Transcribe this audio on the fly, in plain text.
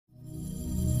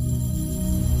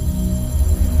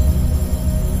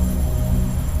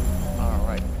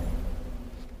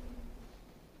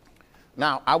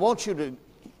Now, I want to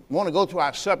go through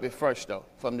our subject first, though,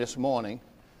 from this morning.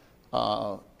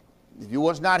 If you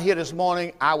was not here this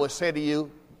morning, I would say to you,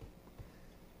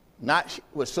 not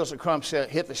what Sister Crump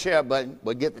said, hit the share button,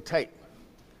 but get the tape.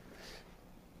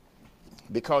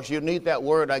 Because you need that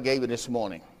word I gave you this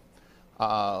morning.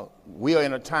 We are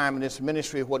in a time in this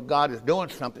ministry of what God is doing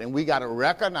something, and we got to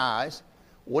recognize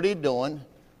what he's doing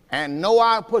and know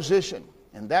our position.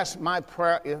 And that's my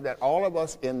prayer, is that all of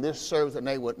us in this service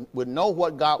today would know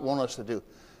what God wants us to do.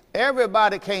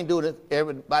 Everybody can't do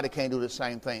the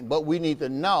same thing, but we need to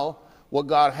know what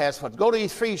God has for us. Go to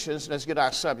Ephesians. Let's get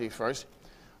our subject first.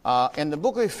 In the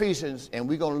book of Ephesians, and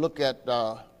we're going to look at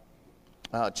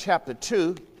chapter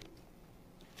 2,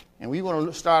 and we want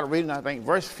to start reading, I think,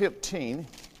 verse 15,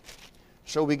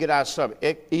 so we get our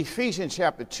subject. Ephesians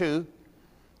chapter 2,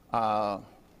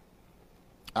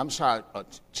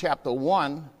 chapter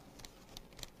 1,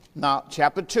 now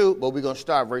chapter 2, but we're going to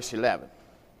start verse 11.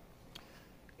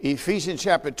 Ephesians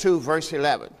chapter 2, verse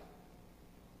 11.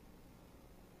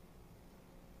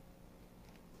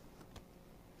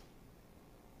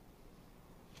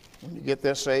 When you get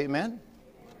there, say amen.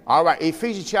 All right,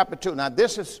 Ephesians chapter 2. Now,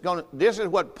 this is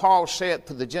what Paul said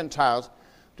to the Gentiles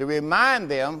to remind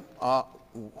them,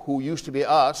 who used to be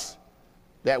us,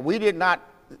 that we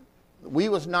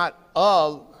was not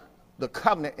of the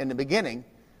covenant in the beginning,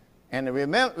 and to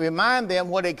remind them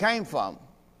where they came from.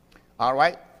 All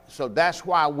right? So that's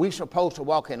why we're supposed to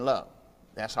walk in love.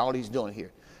 That's all he's doing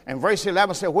here. And verse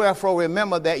 11 says, wherefore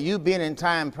remember that you being in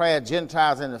time prior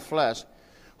Gentiles in the flesh,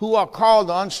 who are called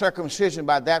the uncircumcision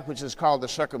by that which is called the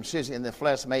circumcision in the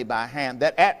flesh made by hand,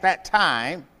 that at that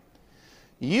time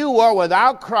you were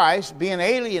without Christ, being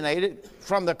alienated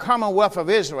from the commonwealth of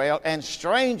Israel and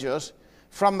strangers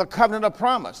from the covenant of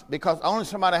promise, because only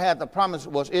somebody had the promise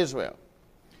was Israel.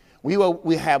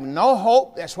 We have no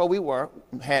hope. That's what we were.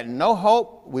 Had no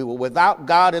hope. We were without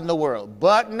God in the world.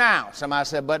 But now, somebody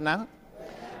said, but now?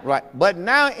 Right. But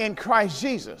now in Christ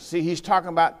Jesus. See, he's talking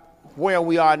about where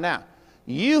we are now.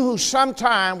 You who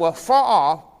sometime were far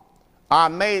off are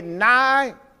made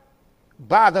nigh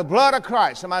by the blood of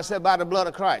Christ. Somebody said, by the blood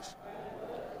of Christ.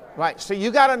 Right. So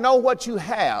you got to know what you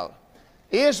have.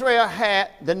 Israel had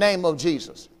the name of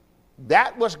Jesus.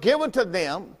 That was given to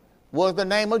them was the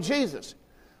name of Jesus,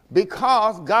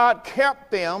 because God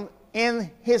kept them in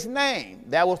his name.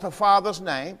 That was the Father's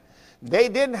name. They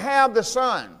didn't have the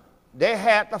Son. They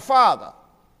had the Father.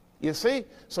 You see?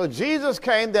 So Jesus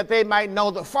came that they might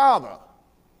know the Father,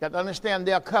 that understand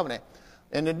their covenant.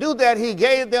 And to do that, he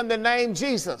gave them the name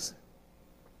Jesus.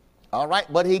 All right?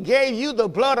 But he gave you the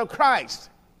blood of Christ.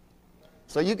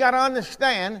 So you got to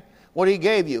understand what he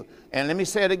gave you. And let me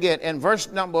say it again. In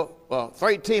verse number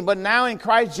 13, but now in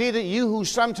Christ Jesus, you who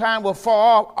sometime were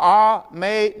far off are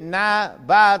made nigh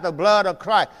by the blood of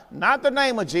Christ. Not the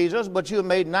name of Jesus, but you are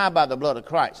made nigh by the blood of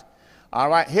Christ. All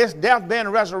right. His death, burial,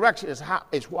 and resurrection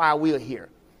is why we are here.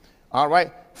 All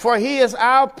right. For he is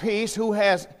our peace who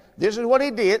has, this is what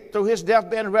he did through his death,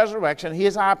 burial, and resurrection. He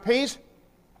is our peace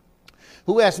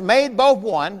who has made both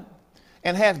one,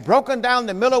 and has broken down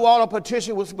the middle wall of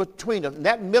partition was between us.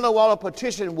 That middle wall of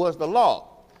partition was the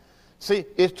law. See,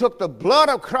 it took the blood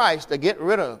of Christ to get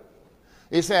rid of it.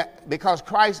 He said, because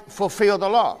Christ fulfilled the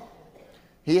law.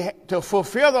 To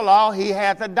fulfill the law, he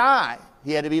had to die.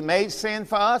 He had to be made sin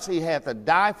for us. He had to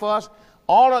die for us.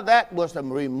 All of that was to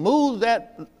remove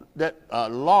that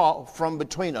law from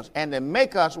between us and to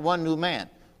make us one new man,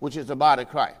 which is the body of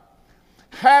Christ.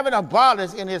 Having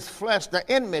abolished in his flesh the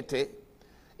enmity,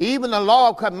 even the law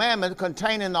of commandments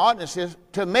contained in the ordinances,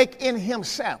 to make in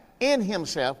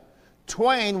himself,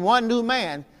 twain one new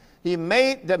man, he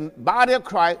made the body of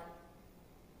Christ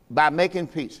by making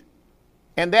peace.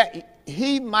 And that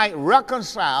he might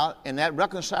reconcile, and that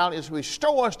reconcile is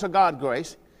restore us to God's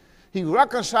grace. He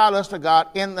reconciled us to God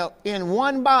in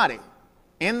one body,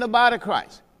 in the body of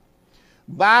Christ,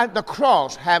 by the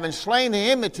cross, having slain the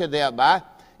enmity thereby.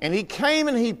 And he came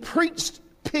and he preached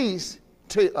peace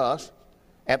to us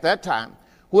at that time,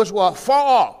 which were far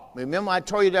off. Remember I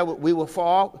told you that we were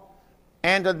far off?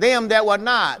 And to them that were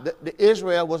not, the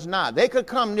Israel was not. They could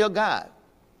come near God.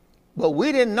 But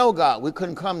we didn't know God. We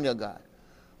couldn't come near God.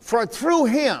 For through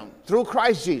him, through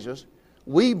Christ Jesus,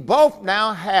 we both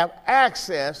now have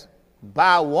access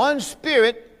by one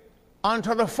Spirit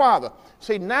unto the Father.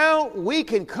 See, now we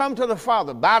can come to the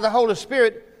Father by the Holy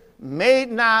Spirit,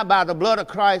 made nigh by the blood of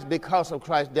Christ because of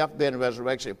Christ's death, burial, and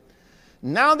resurrection.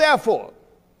 Now, therefore,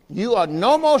 you are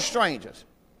no more strangers.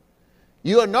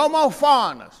 You are no more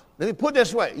foreigners. Let me put it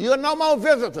this way. You are no more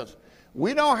visitors.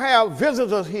 We don't have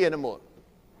visitors here anymore.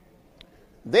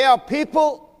 They are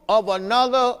people of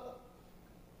another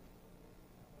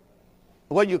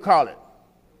what do you call it?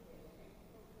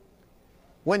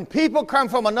 When people come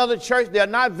from another church, they're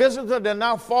not visitors, they're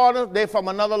not foreigners, they're from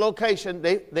another location,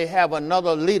 they have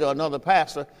another leader, another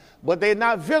pastor, but they're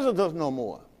not visitors no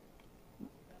more.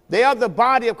 They are the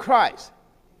body of Christ.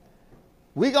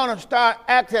 We're going to start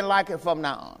acting like it from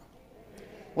now on.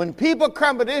 When people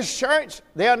come to this church,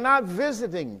 they are not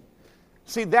visiting.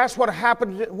 See, that's what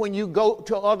happens when you go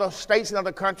to other states and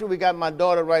other countries. We got my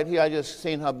daughter right here. I just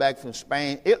seen her back from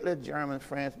Spain, Italy, Germany,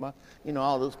 France,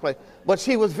 all those places. But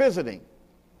she was visiting.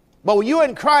 But when you're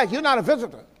in Christ, you're not a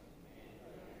visitor.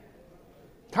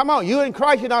 Come on, you're in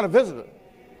Christ, you're not a visitor.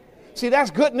 See, that's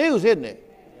good news, isn't it?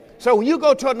 So when you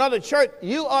go to another church,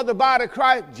 you are the body of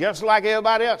Christ just like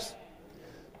everybody else.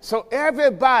 So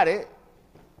everybody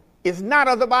is not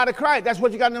of the body of Christ. That's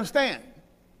what you got to understand.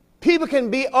 People can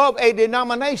be of a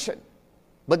denomination,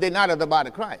 but they're not of the body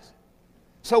of Christ.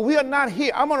 So we are not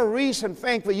here. I'm going to read some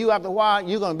things for you after a while.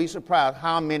 You're going to be surprised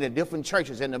how many different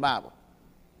churches in the Bible.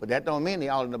 But that don't mean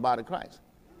they're all in the body of Christ.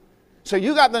 So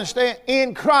you got to understand,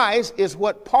 in Christ is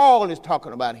what Paul is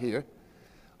talking about here.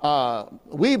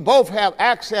 We both have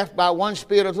access by one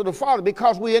Spirit to the Father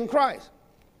because we're in Christ.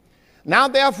 Now,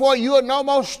 therefore, you are no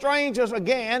more strangers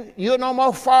again. You're no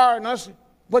more foreigners,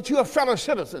 but you're fellow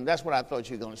citizens. That's what I thought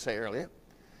you were going to say earlier.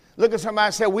 Look at somebody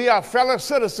and say, we are fellow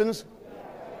citizens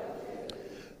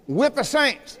with the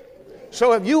saints.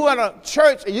 So if you in a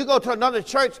church and you go to another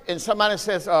church and somebody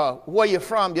says, where you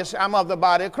from? You say, I'm of the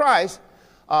body of Christ.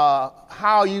 How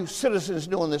are you citizens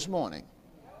doing this morning?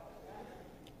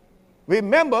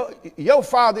 Remember, your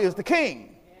father is the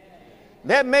king.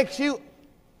 That makes you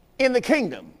in the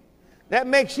kingdom. That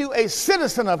makes you a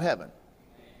citizen of heaven.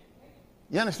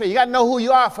 You understand? You got to know who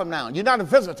you are from now on. You're not a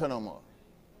visitor no more.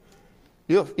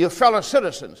 You're fellow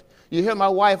citizens. You hear my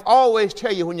wife always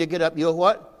tell you when you get up, you're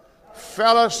what?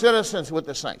 Fellow citizens with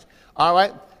the saints. All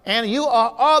right? And you are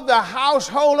of the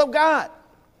household of God.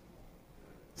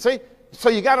 See? So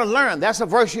you got to learn. That's a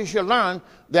verse you should learn,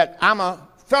 that I'm a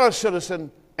fellow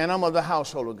citizen and I'm of the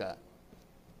household of God.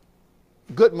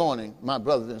 Good morning, my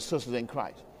brothers and sisters in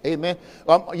Christ. Amen.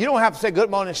 You don't have to say good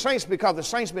morning, saints, because the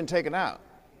saints been taken out.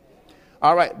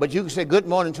 All right, but you can say good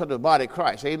morning to the body of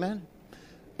Christ. Amen.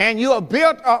 And you are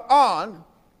built on.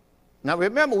 Now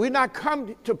remember, we're not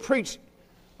come to preach.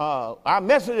 Our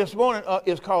message this morning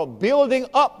is called building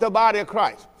up the body of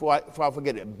Christ. Before I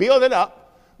forget it. Building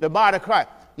up the body of Christ.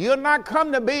 You're not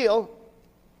come to build.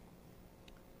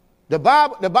 The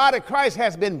body of Christ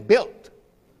has been built.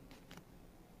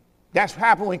 That's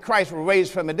happened when Christ was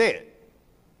raised from the dead.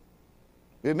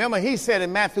 Remember, he said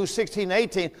in Matthew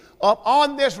 16:18, up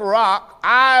on this rock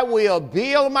I will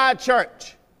build my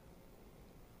church,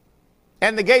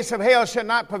 and the gates of hell shall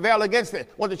not prevail against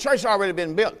it. Well, the church has already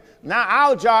been built. Now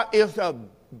our job is to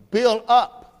build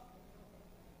up.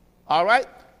 All right?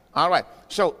 All right.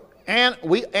 So, and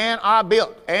are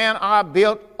built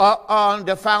up on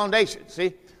the foundation.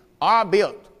 See? Are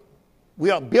built.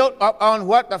 We are built up on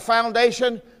what? The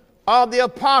foundation of the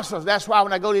apostles. That's why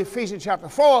when I go to Ephesians chapter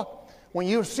 4, when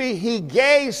you see he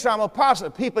gave some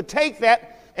apostles, people take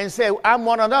that and say, I'm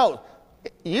one of those.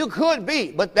 You could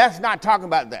be, but that's not talking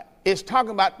about that. It's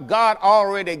talking about God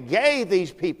already gave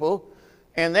these people,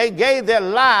 and they gave their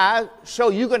lives so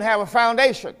you can have a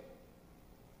foundation.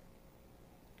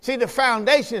 See, the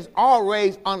foundation is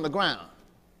always on the ground.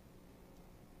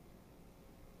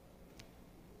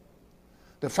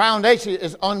 The foundation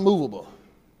is unmovable.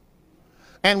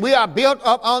 And we are built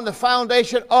up on the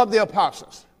foundation of the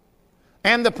apostles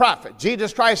and the prophet,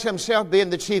 Jesus Christ himself being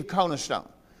the chief cornerstone,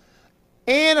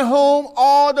 in whom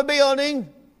all the building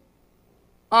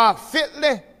are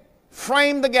fitly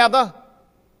framed together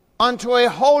unto a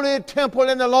holy temple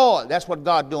in the Lord. That's what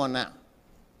God's doing now.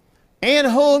 In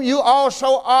whom you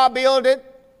also are builded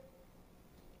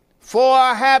for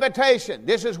a habitation.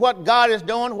 This is what God is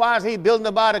doing. Why is he building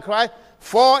the body of Christ?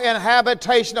 For an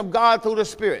habitation of God through the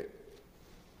Spirit.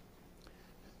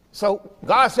 So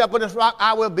God said, upon this rock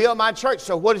I will build my church.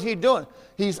 So what is he doing?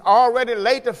 He's already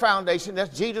laid the foundation.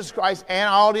 That's Jesus Christ and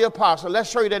all the apostles. Let's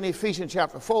show you that in Ephesians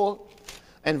chapter 4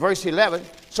 and verse 11.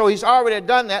 So he's already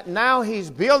done that. Now he's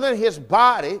building his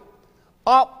body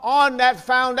up on that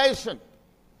foundation.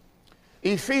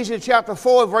 Ephesians chapter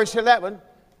 4 verse 11.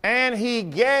 And he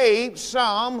gave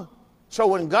some. So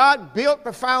when God built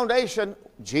the foundation,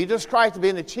 Jesus Christ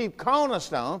being the chief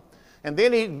cornerstone, and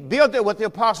then he built it with the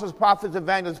apostles, prophets,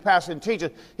 evangelists, pastors, and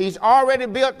teachers. He's already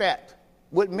built that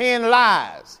with men's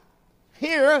lives.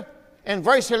 Here in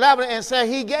verse 11, and said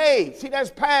he gave. See,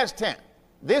 that's past tense.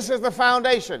 This is the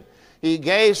foundation. He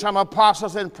gave some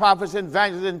apostles and prophets, and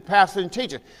evangelists, and pastors, and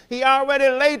teachers. He already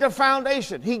laid the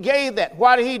foundation. He gave that.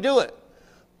 Why did he do it?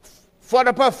 for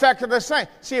the perfecting of the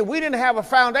saints. See, if we didn't have a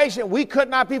foundation, we could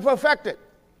not be perfected.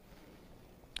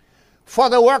 For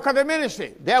the work of the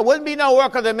ministry. There wouldn't be no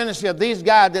work of the ministry if these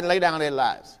guys didn't lay down their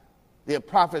lives. They're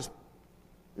prophets,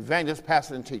 evangelists,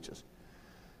 pastors, and teachers.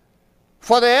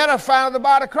 For the edifying of the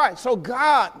body of Christ. So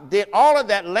God did all of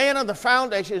that laying of the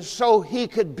foundation so he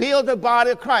could build the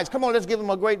body of Christ. Come on, let's give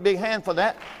him a great big hand for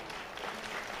that.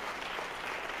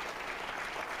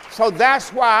 So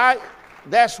that's why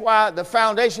the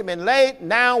foundation been laid.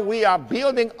 Now we are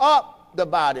building up the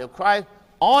body of Christ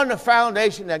on the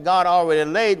foundation that God already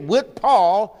laid with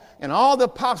Paul and all the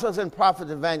apostles and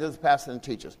prophets, evangelists, pastors, and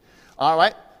teachers. All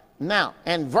right? Now,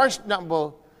 and verse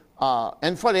number,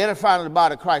 and for the edifying of the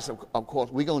body of Christ, of course,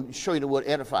 we're going to show you the word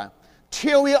edify.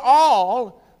 Till we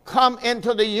all come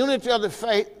into the unity of the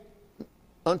faith,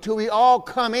 until we all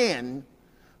come in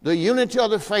the unity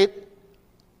of the faith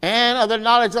and of the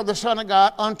knowledge of the Son of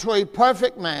God, unto a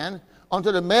perfect man,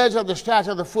 unto the measure of the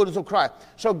stature of the fullness of Christ.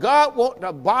 So God wants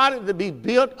the body to be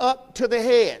built up to the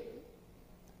head.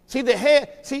 See, the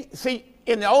head, see,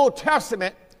 in the Old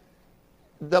Testament,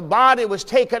 the body was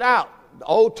taken out. The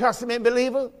Old Testament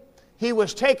believer, he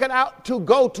was taken out to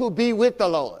go to be with the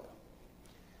Lord.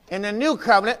 In the New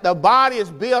Covenant, the body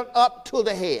is built up to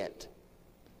the head.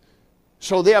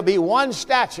 So there'll be one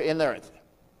stature in the earth.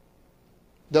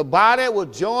 The body will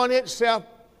join itself.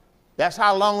 That's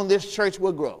how long this church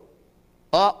will grow.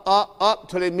 Up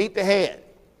till they meet the head.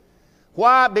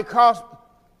 Why? Because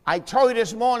I told you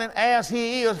this morning, as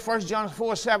he is, 1 John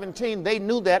 4:17, they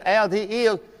knew that as he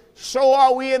is, so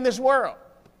are we in this world.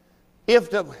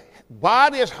 If the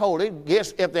body is holy,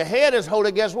 if the head is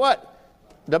holy, guess what?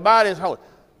 The body is holy.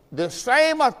 The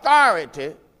same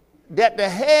authority that the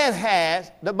head has,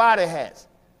 the body has.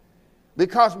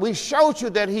 Because we showed you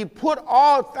that he put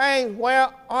all things where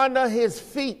under his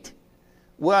feet,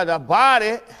 where the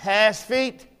body has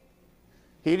feet.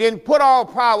 He didn't put all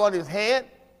power on his head.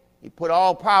 He put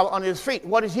all power on his feet.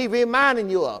 What is he reminding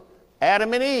you of?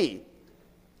 Adam and Eve.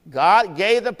 God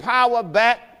gave the power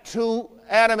back to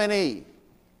Adam and Eve.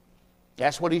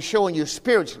 That's what he's showing you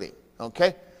spiritually.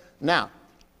 Okay? Now,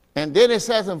 and then it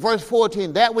says in verse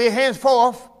 14, that we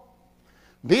henceforth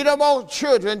be the most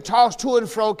children tossed to and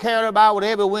fro, carried about with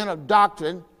every wind of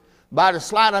doctrine by the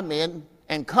sleight of men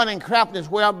and cunning craftiness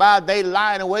whereby they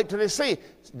lie in wait till they see.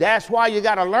 That's why you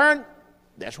got to learn.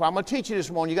 That's why I'm going to teach you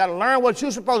this morning. You got to learn what you're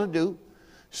supposed to do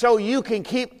so you can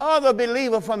keep other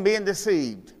believers from being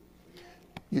deceived.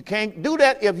 You can't do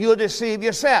that if you'll deceive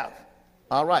yourself.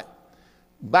 All right.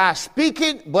 By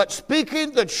speaking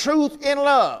the truth in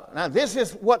love. Now, this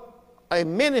is what a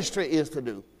ministry is to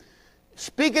do.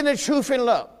 Speaking the truth in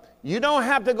love. You don't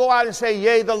have to go out and say,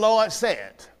 yea, the Lord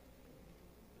said.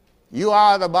 You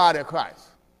are the body of Christ.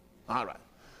 All right.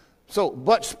 So,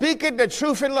 but speaking the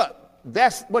truth in love,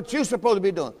 that's what you're supposed to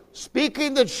be doing.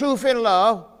 Speaking the truth in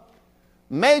love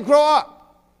may grow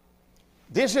up.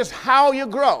 This is how you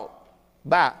grow,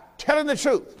 by telling the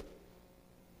truth.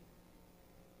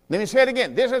 Let me say it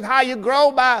again. This is how you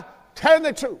grow, by telling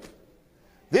the truth.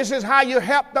 This is how you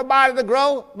help the body to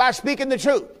grow, by speaking the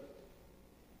truth.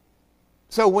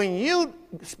 So when you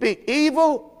speak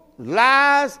evil,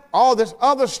 lies, all this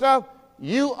other stuff,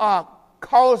 you are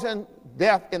causing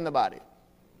death in the body.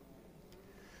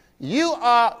 You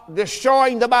are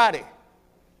destroying the body.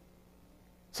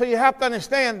 So you have to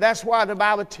understand that's why the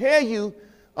Bible tells you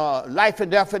life and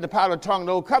death in the power of the tongue,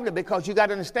 the old covenant, because you got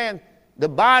to understand the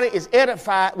body is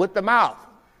edified with the mouth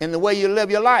in the way you live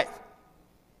your life.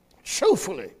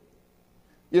 Truthfully.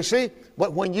 You see?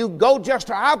 But when you go just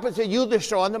the opposite, you're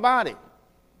destroying the body.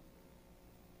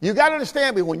 You got to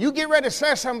understand, when you get ready to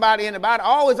say somebody in the body,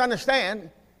 always understand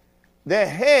the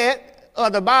head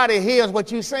of the body hears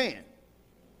what you're saying.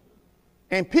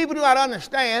 And people do not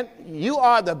understand, you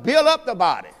are to build up the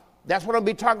body. That's what I'll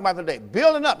be talking about today.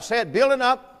 Building up, say it, building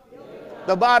up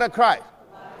the body of Christ.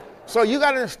 So you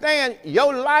got to understand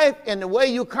your life and the way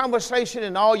you conversation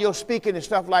and all your speaking and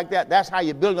stuff like that, that's how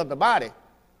you build up the body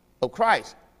of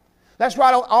Christ. That's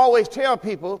why I always tell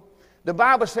people, the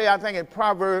Bible says, I think in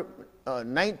Proverbs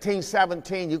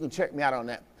 19:17, you can check me out on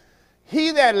that.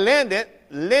 He that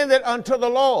lendeth unto the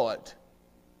Lord,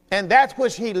 and that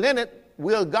which he lendeth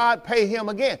will God pay him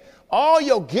again. All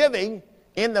your giving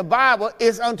in the Bible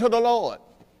is unto the Lord.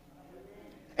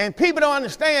 And people don't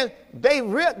understand, they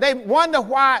wonder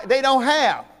why they don't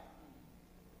have.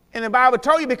 And the Bible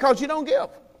told you because you don't give.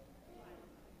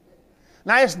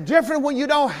 Now it's different when you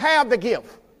don't have the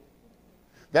gift.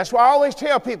 That's why I always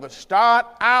tell people, start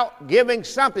out giving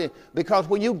something, because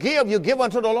when you give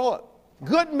unto the Lord.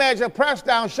 Good measure, pressed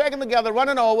down, shaken together,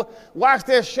 running over. Watch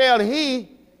this, shall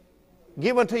he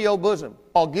give unto your bosom,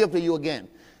 or give to you again.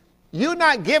 You're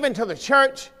not giving to the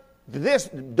church, this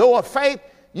door of faith.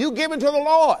 You giving to the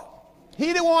Lord.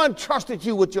 He the one trusted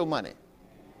you with your money.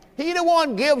 He the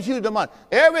one gives you the money.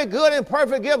 Every good and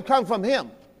perfect gift comes from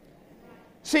him.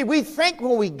 See, we think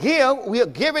when we give, we are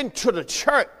giving to the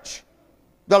church,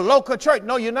 the local church.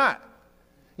 No, you're not.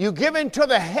 You're giving to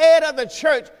the head of the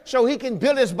church so he can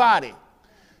build his body.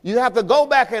 You have to go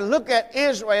back and look at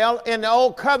Israel in the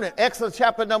Old Covenant, Exodus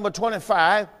chapter number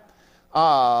 25.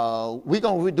 We're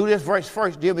going to do this verse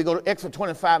first, then we go to Exodus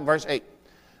 25 verse 8.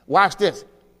 Watch this.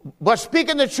 But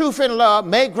speaking the truth in love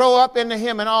may grow up into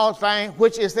him in all things,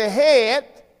 which is the head,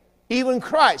 even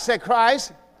Christ. Say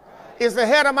Christ is the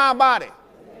head of my body.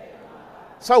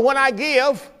 So when I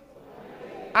give,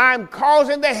 I'm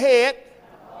causing the head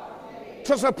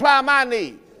to supply my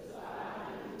need.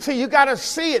 See, you got to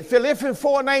see it. Philippians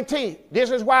 4:19.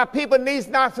 This is why people needs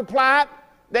not supplied.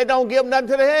 They don't give nothing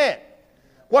to the head.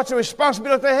 What's the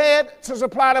responsibility of the head? To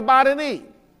supply the body need.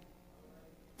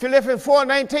 Philippians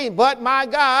 4:19. But my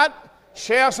God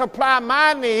shall supply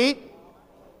my need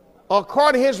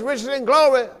according to his riches and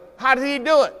glory. How did he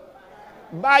do it?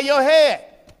 By your head.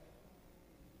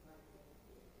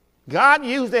 God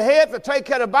used the head to take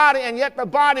care of the body, and yet the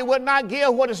body would not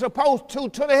give what it's supposed to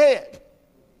the head,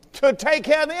 to take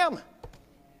care of them.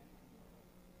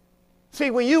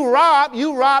 See, when you rob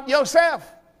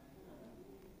yourself.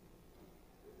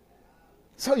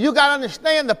 So you got to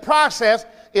understand the process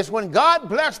is when God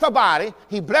blessed the body,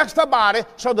 he blessed the body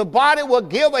so the body will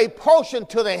give a portion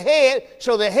to the head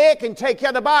so the head can take care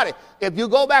of the body. If you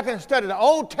go back and study the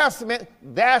Old Testament,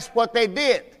 that's what they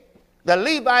did. The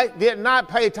Levites did not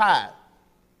pay tithe.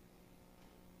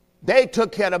 They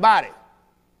took care of the body.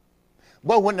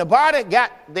 But when the body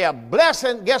got their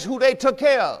blessing, guess who they took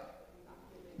care of?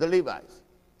 The Levites.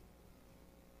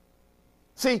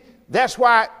 See, that's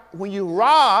why when you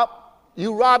rob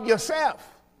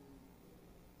yourself.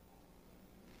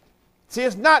 See,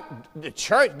 it's not the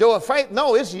church door of faith.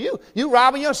 No, it's you. You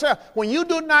robbing yourself. When you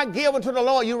do not give unto the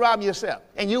Lord, you rob yourself.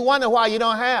 And you wonder why you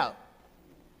don't have.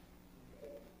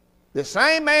 The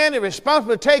same man is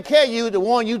responsible to take care of you, the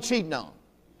one you cheating on.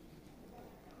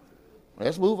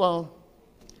 Let's move on.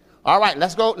 All right,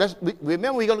 let's go.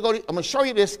 Remember, we're going to go. I'm going to show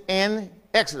you this in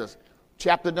Exodus,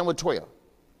 chapter number 12.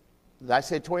 Did I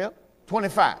say 12?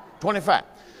 25. 25.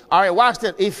 All right, watch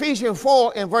this. Ephesians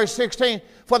 4 in verse 16.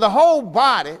 For the whole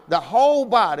body,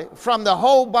 from the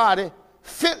whole body,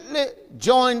 fitly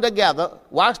joined together,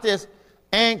 watch this,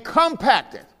 and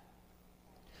compacted.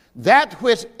 That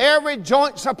which every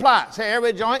joint supplies. Say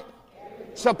every joint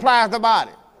supplies the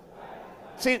body.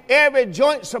 See, every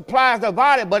joint supplies the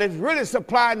body, but it's really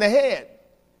supplying the head.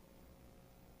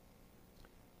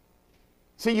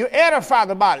 See, you edify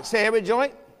the body. Say every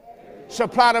joint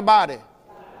supply the body.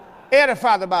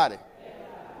 Edify the body.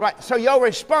 Right. So your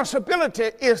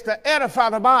responsibility is to edify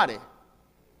the body.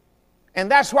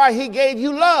 And that's why he gave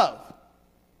you love.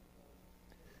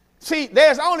 See,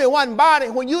 there's only one body.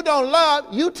 When you don't love,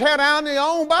 you tear down your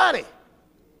own body.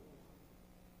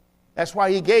 That's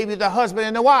why he gave you the husband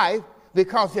and the wife,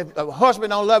 because if a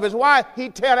husband don't love his wife, he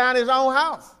tear down his own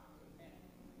house.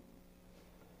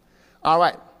 All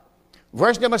right.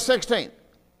 Verse number 16.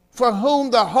 For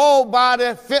whom the whole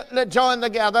body fitly joined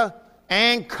together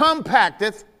and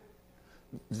compacteth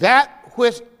that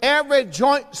which every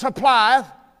joint supplieth,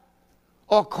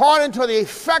 according to the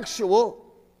effectual.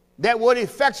 That word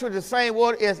effectual, the same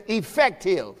word is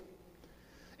effective.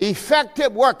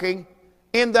 Effective working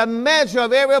in the measure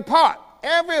of every part.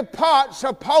 Every part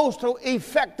supposed to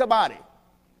affect the body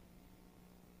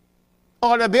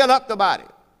or to build up the body.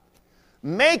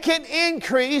 Make an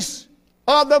increase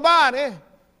of the body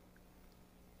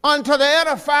unto the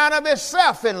edifying of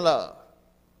itself in love.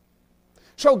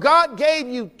 So God gave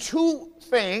you two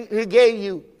things. He gave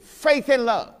you faith and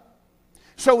love.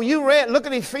 So when you look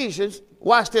at Ephesians,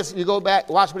 watch this, you go back,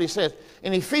 watch what he says.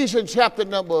 In Ephesians chapter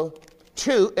number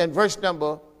 2 and verse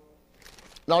number,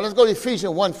 no, let's go to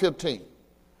Ephesians 1:15.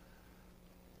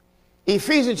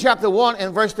 Ephesians chapter 1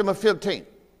 and verse number 15.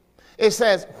 It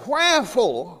says,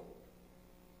 wherefore,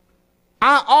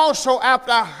 I also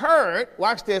after I heard,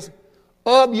 watch this,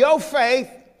 of your faith,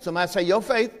 somebody say your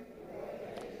faith,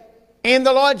 in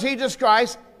the Lord Jesus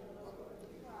Christ,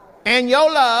 and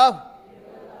your love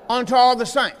unto all the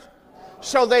saints.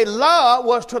 So their love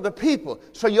was to the people.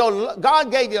 So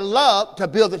God gave you love to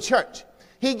build the church.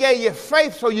 He gave you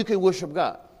faith so you can worship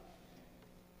God.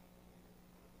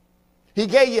 He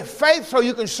gave you faith so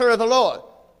you can serve the Lord.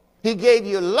 He gave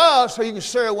you love so you can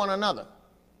serve one another.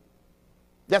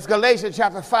 That's Galatians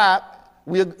chapter 5.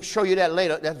 We'll show you that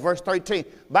later. That's verse 13.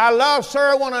 By love,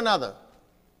 serve one another.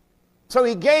 So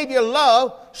he gave you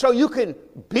love so you can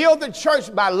build the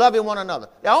church by loving one another.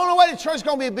 The only way the church is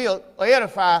going to be built or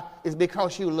edified is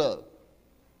because you love.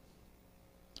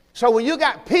 So when you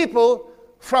got people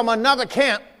from another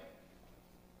camp,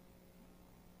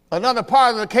 another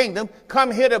part of the kingdom, come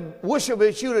here to worship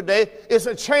with you today, it's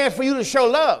a chance for you to show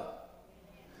love.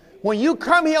 When you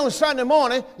come here on Sunday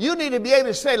morning, you need to be able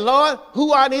to say, Lord,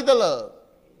 who I need to love.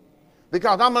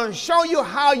 Because I'm going to show you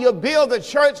how you build the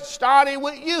church starting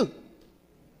with you.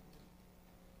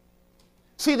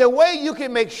 See, the way you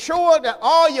can make sure that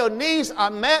all your needs are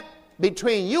met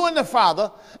between you and the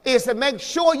Father is to make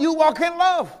sure you walk in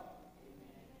love.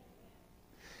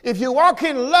 If you walk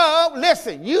in love,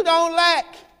 listen, you don't lack.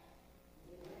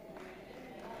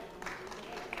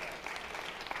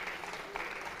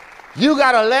 You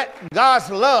got to let God's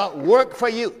love work for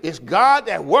you. It's God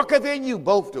that worketh in you,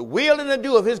 both the will and the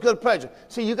do of his good pleasure.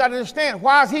 See, you got to understand,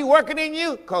 why is he working in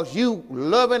you? Because you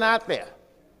loving out there.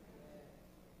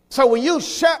 So when you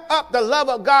shut up the love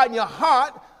of God in your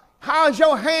heart, how's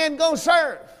your hand going to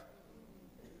serve?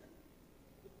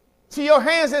 See, your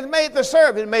hands is made to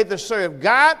serve. It's made to serve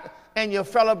God and your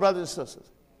fellow brothers and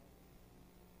sisters.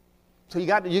 So you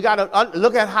got to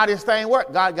look at how this thing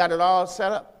works. God got it all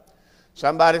set up.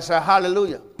 Somebody say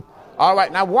hallelujah. All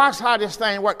right, now watch how this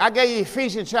thing works. I gave you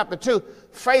Ephesians chapter 2,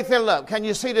 faith and love. Can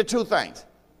you see the two things?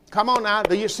 Come on now,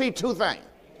 do you see two things?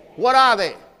 What are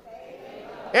they?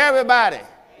 Everybody.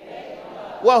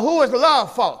 Well, who is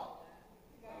love for?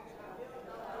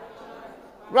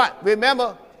 Right,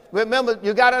 remember,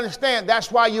 you got to understand,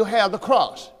 that's why you have the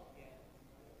cross.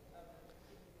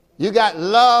 You got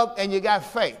love and you got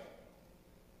faith.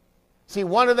 See,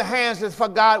 one of the hands is for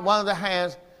God, one of the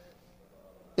hands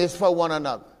is for one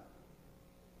another.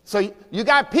 So you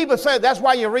got people say, that's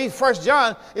why you read 1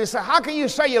 John, it says, how can you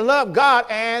say you love God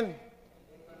and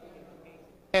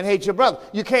hate your brother?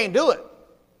 You can't do it.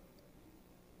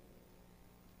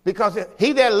 Because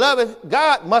he that loveth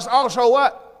God must also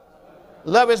what?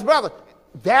 Love his brother.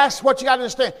 That's what you got to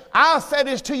understand. I'll say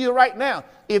this to you right now.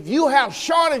 If you have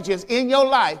shortages in your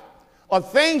life or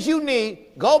things you need,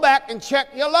 go back and check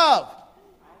your love.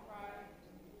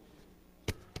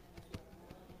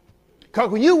 Because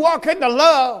when you walk in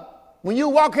love, you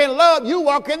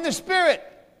walk in the Spirit.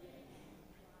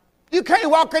 You can't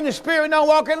walk in the Spirit and not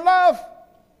walk in love.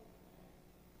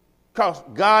 Because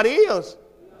God is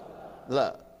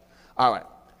love. All right.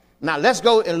 Now let's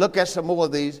go and look at some more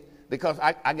of these because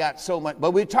I got so much.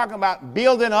 But we're talking about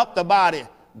building up the body.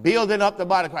 Building up the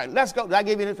body of Christ. Let's go. Did I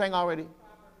give you anything already?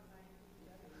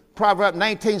 Proverbs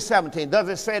 19:17. Does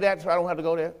it say that so I don't have to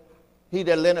go there? He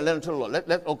that lendeth to the Lord.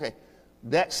 Okay.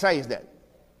 That says that.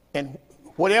 And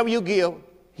whatever you give,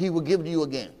 he will give to you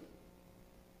again.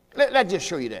 Let's just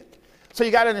show you that. So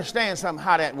you got to understand something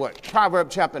how that works.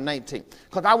 Proverbs chapter 19.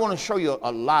 Because I want to show you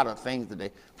a lot of things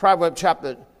today. Proverbs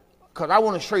chapter, because I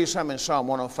want to show you something in Psalm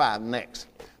 105 next.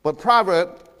 But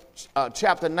Proverbs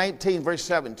chapter 19, verse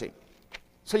 17.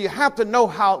 So you have to know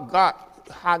how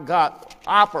God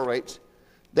operates.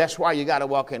 That's why you got to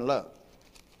walk in love.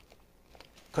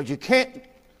 Because you can't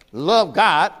love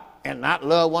God and not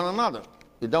love one another.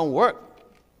 It don't work.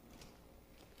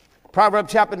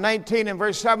 Proverbs chapter 19 and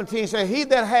verse 17 says, he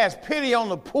that has pity on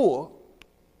the poor,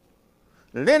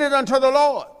 lend it unto the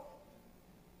Lord.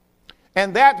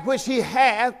 And that which he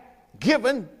hath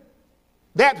given,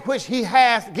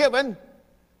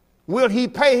 will he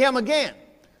pay him again.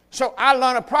 So I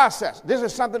learned a process. This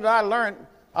is something that I learned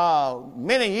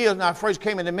many years when I first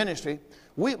came into ministry.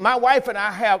 My wife and I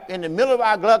have in the middle of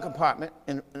our glove compartment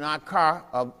in our car,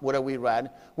 whatever we ride,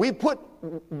 we put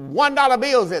 $1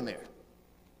 bills in there.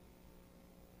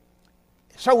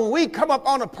 So when we come up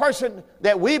on a person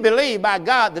that we believe by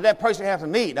God that person has a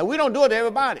need, now we don't do it to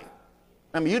everybody.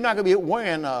 I mean, you're not going to be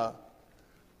wearing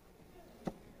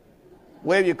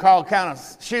whatever you call kind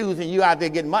of shoes and you out there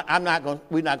getting money.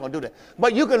 We're not going to do that.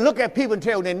 But you can look at people and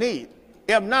tell what they need.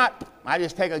 If not, I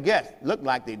just take a guess. Look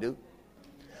like they do.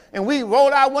 And we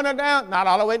roll our window down, not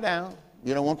all the way down.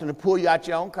 You don't want them to pull you out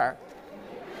your own car.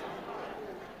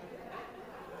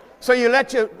 So you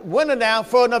let your window down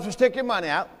far enough to stick your money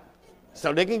out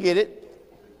so they can get it.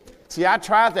 See, I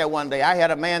tried that one day. I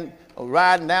had a man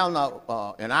riding down,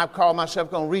 and I called myself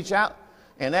going to reach out,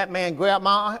 and that man grabbed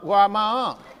my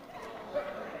arm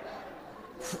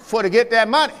for to get that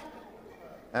money.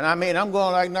 And I mean, I'm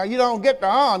going like, no, you don't get the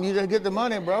arm, you just get the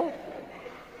money, bro.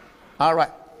 All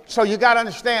right. So you got to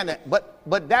understand that.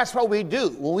 But that's what we do.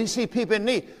 When we see people in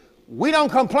need, we don't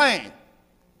complain.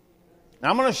 Now,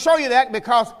 I'm going to show you that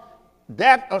because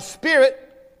that's a spirit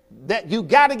that you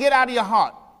got to get out of your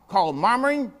heart called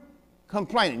murmuring,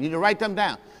 complaining. You need to write them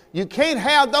down. You can't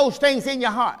have those things in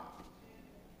your heart.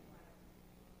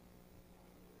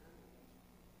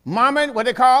 Murmuring, what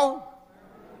they call?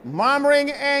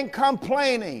 Murmuring and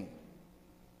complaining.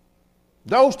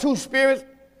 Those two spirits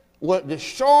will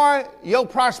destroy your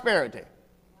prosperity.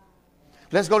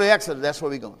 Let's go to Exodus. That's where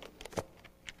we're going.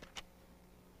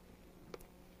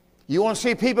 You want to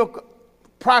see people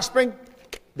prospering?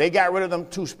 They got rid of them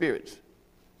two spirits.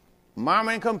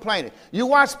 Murmuring and complaining. You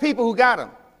watch people who got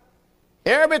them.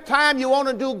 Every time you want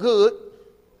to do good,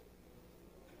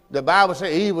 the Bible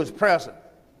says evil was present.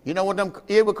 You know what them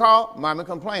evil called? Murmuring and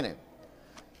complaining.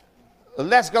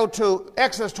 Let's go to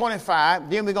Exodus 25.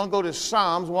 Then we're going to go to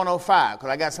Psalms 105 because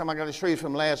I got something I got to show you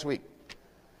from last week.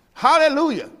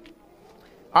 Hallelujah.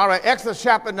 All right, Exodus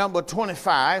chapter number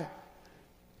 25.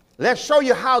 Let's show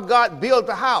you how God built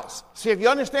the house. See, if you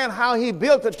understand how he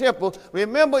built the temple,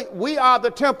 remember, we are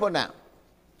the temple now.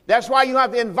 That's why you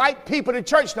have to invite people to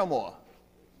church no more.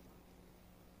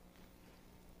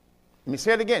 Let me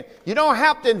say it again. You don't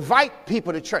have to invite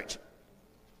people to church.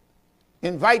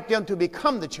 Invite them to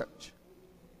become the church.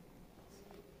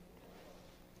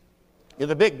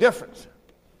 There's a big difference.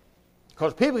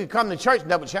 Because people can come to church and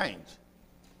never change.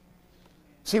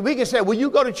 See, we can say, will you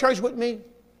go to church with me?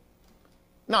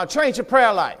 No, change your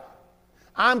prayer life.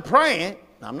 I'm praying.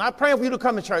 I'm not praying for you to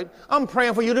come to church. I'm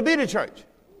praying for you to be the church.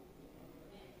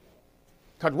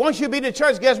 Because once you be the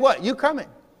church, guess what? You coming.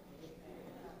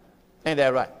 Ain't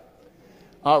that right?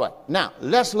 All right. Now,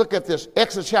 let's look at this.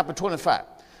 Exodus chapter 25.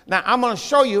 Now, I'm going to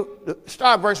show you,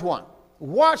 start verse 1.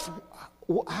 Watch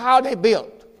how they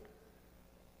built.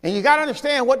 And you got to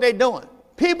understand what they're doing.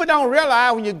 People don't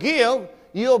realize when you give,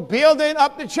 you're building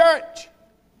up the church.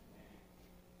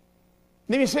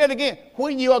 Let me say it again.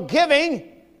 When you are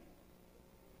giving,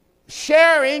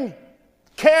 sharing,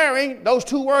 caring, those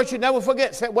two words you never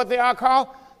forget what they are called.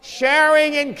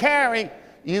 Sharing and caring.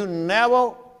 You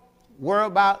never worry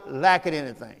about lacking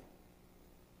anything.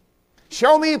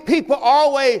 Show me people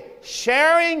always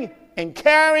sharing and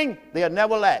caring, they'll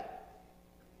never lack.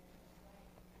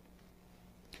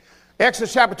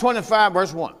 Exodus chapter 25,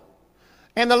 verse 1.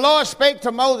 And the Lord spake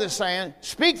to Moses, saying,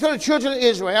 speak to the children of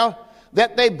Israel,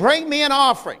 that they bring me an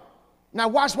offering. Now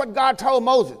watch what God told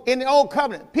Moses. In the old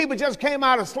covenant, people just came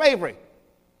out of slavery.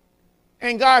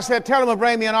 And God said, tell them to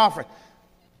bring me an offering.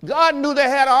 God knew they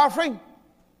had an offering.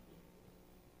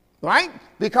 Right?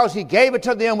 Because he gave it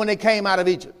to them when they came out of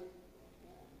Egypt.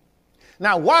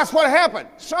 Now watch what happened.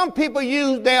 Some people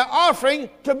used their offering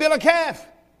to build a calf.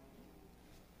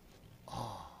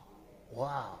 Oh,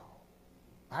 wow.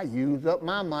 I used up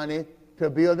my money to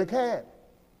build a calf.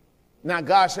 Now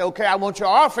God said, okay, I want your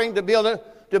offering to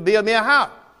build me a house.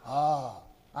 Oh,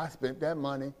 I spent that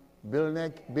money building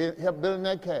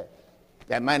that calf.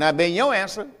 That might not have been your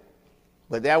answer,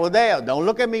 but that was theirs. Don't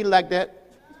look at me like that.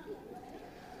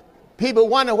 People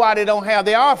wonder why they don't have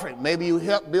their offering. Maybe you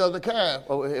helped build the calf.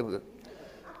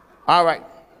 All right.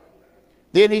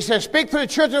 Then he says, speak to the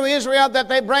children of Israel that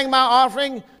they bring my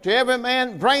offering to every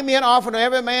man. Bring me an offering of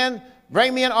every man.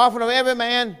 Bring me an offering of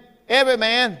every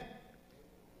man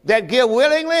that give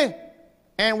willingly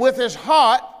and with his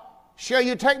heart shall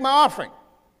you take my offering.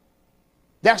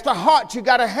 That's the heart you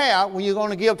got to have when you're going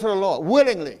to give to the Lord.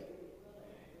 Willingly.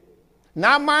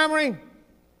 Not murmuring.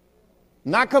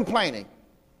 Not complaining.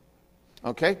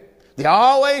 Okay? They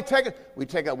always take it. We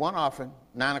take up one offering,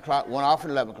 9 o'clock, one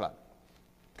offering, 11 o'clock.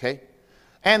 Okay?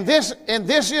 And this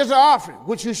is the offering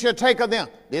which you should take of them.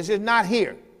 This is not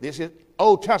here. This is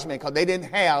Old Testament because they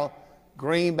didn't have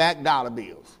greenback dollar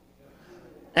bills.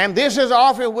 And this is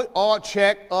offering with all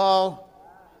check.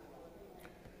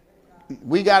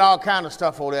 We got all kind of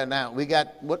stuff over there now. We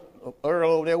got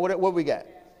Earl over there. What we got?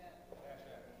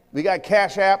 We got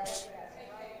Cash Apps.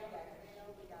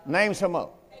 Name some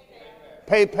more.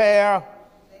 PayPal,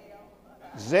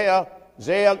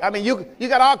 Zelle. I mean, you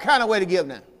got all kind of way to give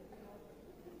now.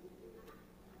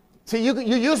 See, you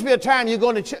used to be a time you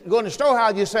go in the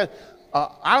storehouse, you said,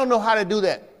 I don't know how to do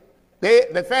that.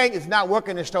 The thing is not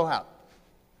working in the storehouse.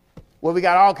 Well, we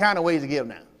got all kind of ways to give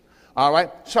now. All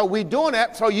right? So we're doing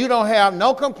that so you don't have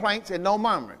no complaints and no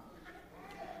murmuring.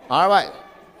 All right.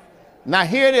 Now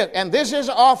here it is. And this is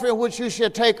the offering which you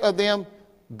should take of them,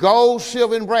 gold,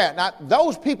 silver, and brass. Now,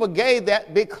 those people gave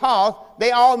that because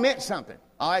they all meant something.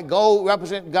 All right? Gold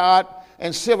represent God,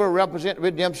 and silver represent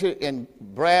redemption, and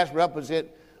brass represent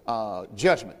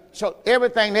judgment. So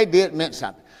everything they did meant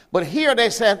something. But here they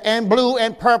said, and blue,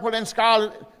 and purple, and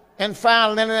scarlet, and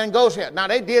fine linen, and goat's hair. Now,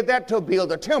 they did that to build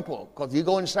the temple, because you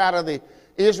go inside of the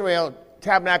Israel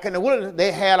tabernacle in the wilderness,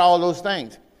 they had all those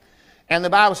things. And the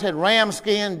Bible said ram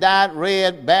skin, dyed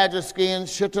red, badger skin,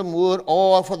 shittim wood,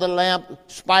 oil for the lamp,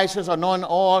 spices, anointing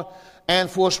oil, and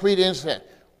for sweet incense.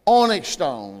 Onyx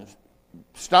stones,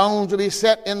 stones will be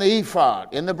set in the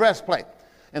ephod, in the breastplate.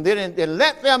 And then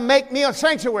let them make me a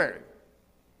sanctuary.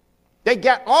 They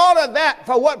got all of that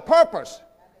for what purpose?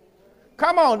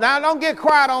 Come on now, don't get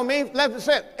quiet on me. Let it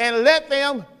sit. And let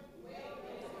them,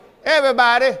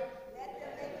 everybody.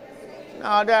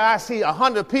 Now I see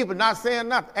 100 people not saying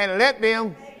nothing. And let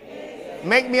them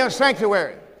make me a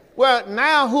sanctuary. Well,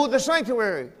 now who's the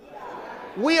sanctuary?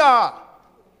 We are.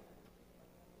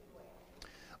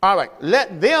 All right,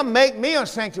 let them make me a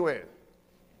sanctuary.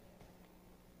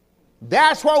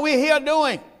 That's what we're here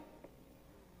doing.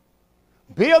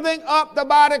 Building up the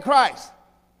body of Christ,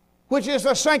 which is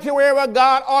the sanctuary of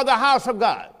God or the house of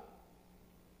God.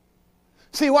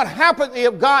 See, what happens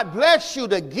if God bless you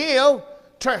to give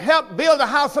to help build the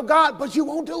house of God, but you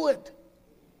won't do it.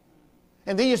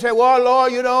 And then you say, well,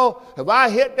 Lord, you know, if I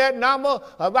hit that number,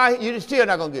 you're still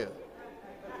not going to give.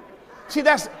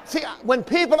 See, when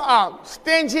people are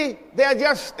stingy, they're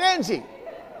just stingy.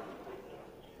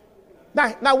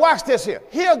 Now watch this here.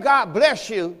 Here God bless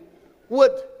you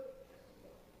with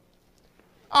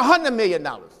 $100 million.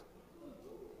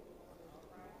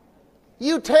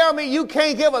 You tell me you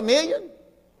can't give $1 million?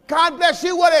 God bless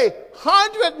you with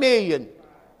 $100 million.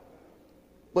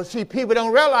 But see, people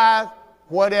don't realize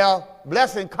where their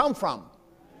blessing come from.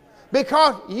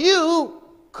 Because you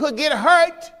could get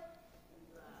hurt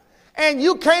and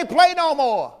you can't play no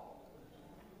more.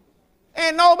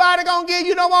 And nobody gonna give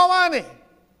you no more money.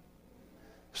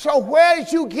 So where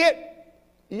did you get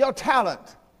your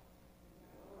talent?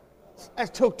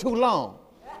 That took too long.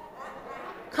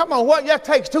 Come on, what that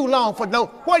takes too long for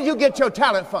where do you get your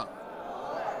talent from?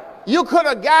 You could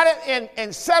have got it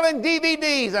in selling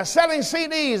DVDs and selling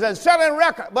CDs and selling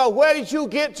records, but where did you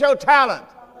get your talent?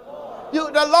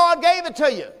 The Lord gave it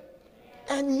to you.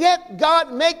 And yet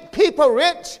God make people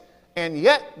rich, and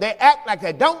yet they act like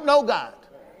they don't know God.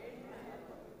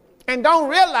 And don't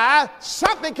realize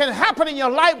something can happen in your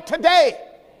life today.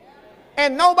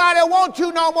 And nobody wants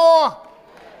you no more.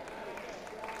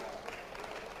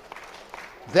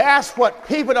 That's what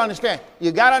people don't understand.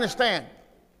 You got to understand.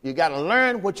 You got to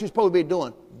learn what you're supposed to be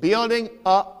doing. Building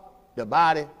up the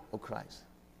body of Christ.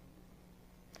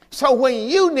 So when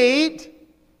you need,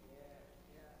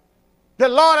 the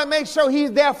Lord will make sure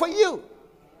he's there for you.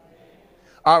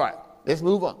 All right, let's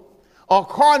move on.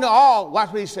 According to all, watch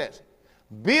what he says.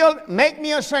 Make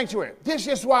me a sanctuary. This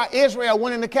is why Israel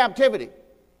went into captivity.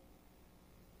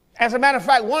 As a matter of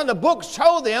fact, one of the books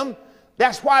told them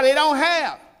that's why they don't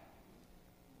have.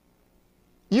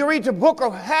 You read the book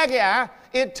of Haggai,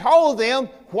 it told them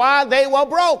why they were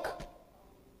broke.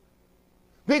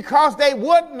 Because they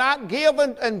would not give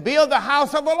and build the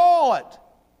house of the Lord.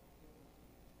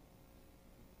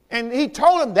 And he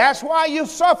told them that's why you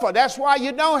suffer, that's why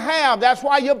you don't have, that's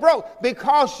why you're broke.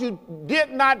 Because you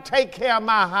did not take care of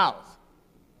my house.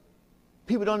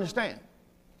 People don't understand.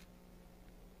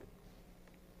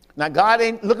 Now God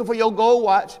ain't looking for your gold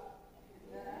watch.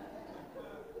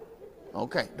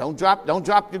 Okay, don't drop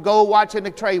your gold watch in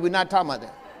the tray. We're not talking about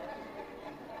that.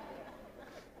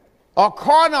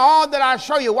 According to all that I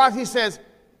show you, watch, he says,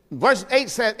 verse 8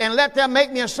 says, and let them make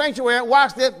me a sanctuary,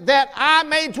 watch this, that I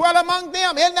may dwell among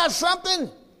them. Isn't that something?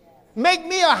 Make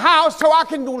me a house so I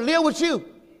can live with you.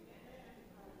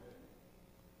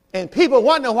 And people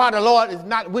wonder why the Lord is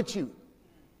not with you.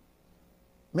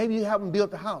 Maybe you haven't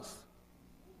built the house.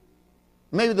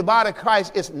 Maybe the body of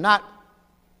Christ is not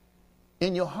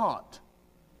in your heart.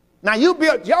 Now you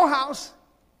built your house.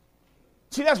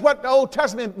 See, that's what the Old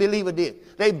Testament believer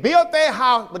did. They built their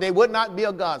house, but they would not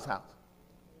build God's house.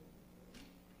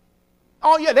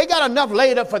 Oh yeah, they got enough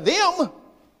laid up for them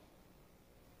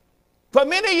for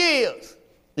many years.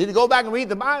 Need to go back and read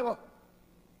the Bible.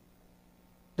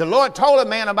 The Lord told a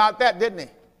man about that, didn't he?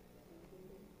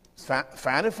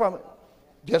 Find it from it.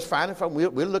 Just find it from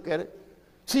it. We'll look at it.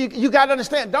 See, you got to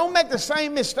understand, don't make the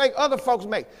same mistake other folks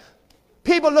make.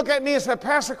 People look at me and say,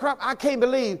 Pastor Crump, I can't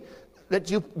believe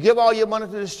that you give all your money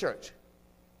to this church.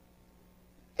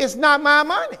 It's not my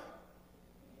money.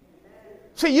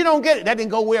 See, you don't get it. That didn't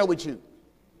go well with you.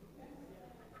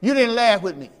 You didn't laugh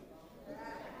with me.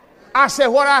 I said,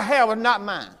 what I have is not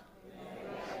mine.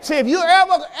 See, if you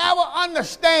ever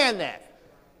understand that,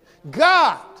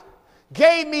 God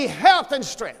gave me health and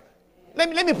strength. Let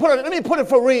me put it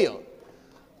for real.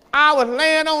 I was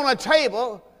laying on a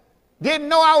table, didn't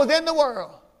know I was in the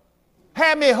world,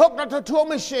 had me hooked up to a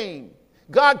machine.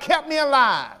 God kept me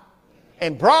alive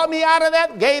and brought me out of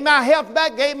that, gave my health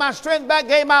back, gave my strength back,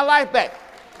 gave my life back.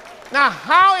 Now,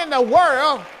 how in the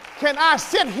world can I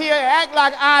sit here and act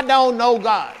like I don't know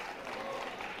God?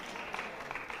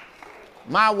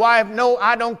 My wife knows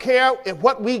I don't care if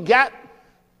what we got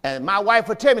And my wife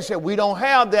would tell me, said, we don't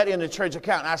have that in the church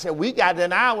account. And I said, we got it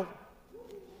in ours.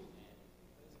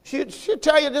 She'll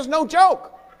tell you there's no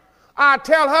joke. I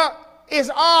tell her it's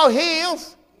all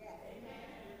his.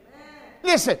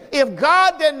 Listen, if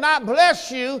God did not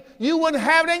bless you, you wouldn't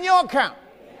have it in your account.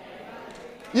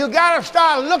 You got to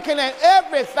start looking at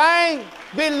everything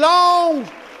belongs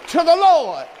to the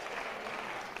Lord.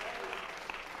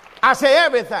 I say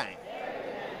everything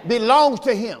belongs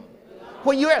to him.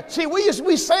 When you see,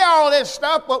 we say all this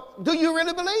stuff, but do you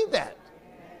really believe that?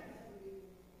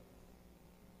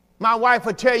 My wife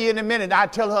will tell you in a minute. I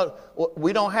tell her, well,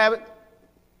 we don't have it.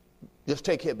 Just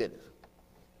take care of business.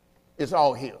 It's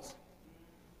all his.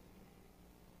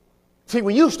 See,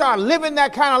 when you start living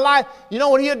that kind of life, you know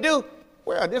what he'll do?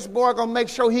 Well, this boy going to make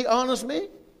sure he honors me.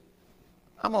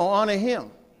 I'm going to honor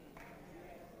him.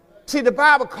 See, the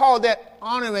Bible called that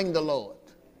honoring the Lord.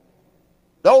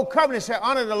 The old covenant said,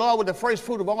 honor the Lord with the first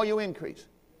fruit of all your increase.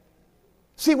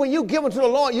 See, when you give unto the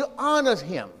Lord, you honor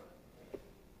him.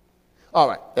 All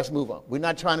right, let's move on. We're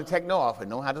not trying to take no offer.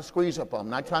 Know how to squeeze up on. I'm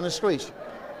not trying to squeeze you.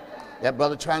 That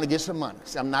brother trying to get some money.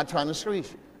 See, I'm not trying to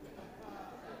squeeze you.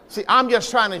 See, I'm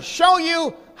just trying to show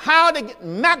you how to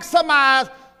maximize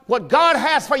what God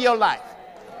has for your life.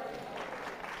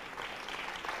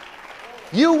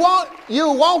 You want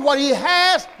what he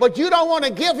has, but you don't want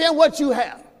to give him what you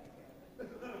have.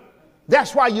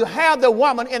 That's why you have the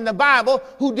woman in the Bible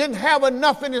who didn't have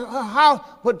enough in her house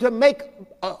but to make,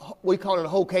 we call it a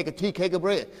whole cake, a tea cake of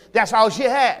bread. That's all she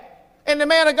had. And the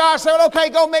man of God said, okay,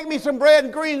 go make me some bread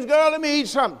and greens, girl. Let me eat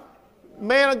something.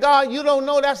 Man of God, you don't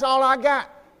know that's all I got.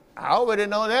 I already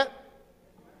know that.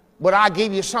 But I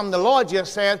give you something the Lord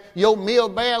just said, your meal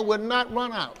bag will not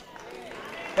run out.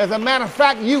 As a matter of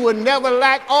fact, you will never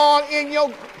lack all in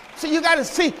your... See, you got to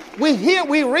see, we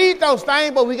read those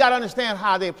things, but we got to understand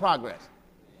how they progress.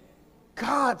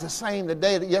 God's the same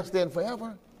today, yesterday, and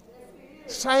forever.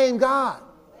 Same God.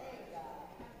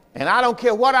 And I don't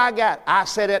care what I got. I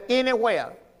said it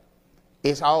anywhere.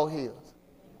 It's all his.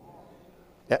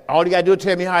 All you got to do is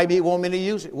tell me how he want me to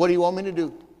use it. What do you want me to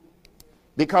do?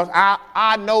 Because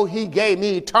I know he gave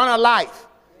me eternal life.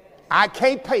 I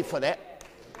can't pay for that.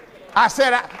 I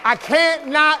said I can't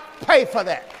not pay for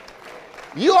that.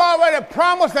 You already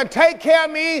promised to take care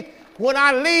of me when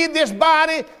I leave this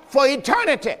body for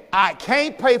eternity. I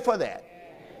can't pay for that.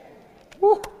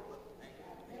 Woo.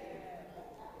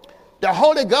 The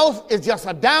Holy Ghost is just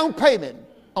a down payment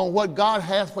on what God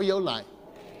has for your life.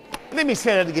 Let me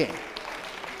say that again.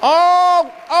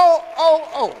 Oh.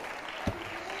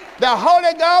 The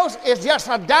Holy Ghost is just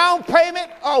a down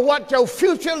payment on what your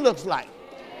future looks like.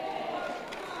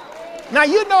 Now,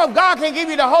 you know if God can give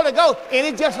you the Holy Ghost and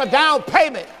it's just a down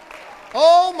payment.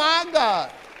 Oh, my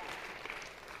God.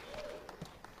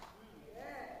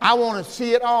 I want to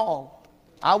see it all.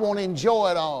 I want to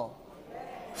enjoy it all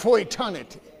for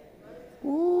eternity.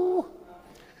 Ooh.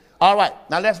 All right.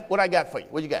 Now, that's what I got for you.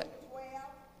 What you got? 12,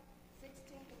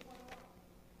 16 to 21.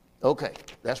 Okay.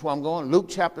 That's where I'm going. Luke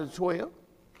chapter 12.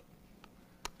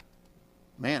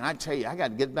 Man, I tell you, I got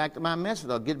to get back to my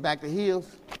message or get back to his.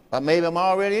 Or maybe I'm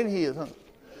already in his. Huh?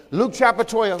 Luke chapter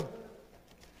 12.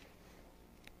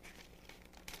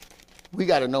 You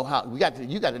got to know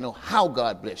how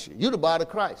God bless you. You're the body of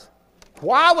Christ.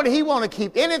 Why would he want to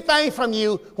keep anything from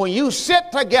you when you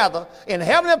sit together in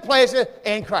heavenly places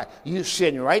in Christ? You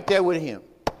sitting right there with him.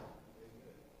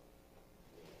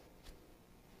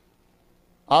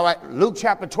 All right, Luke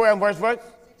chapter 12 verse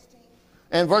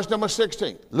and verse number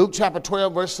 16. Luke chapter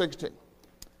 12 verse 16.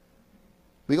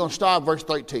 We're going to start verse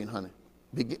 13, honey.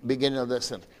 Beginning of that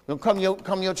sentence. We're going to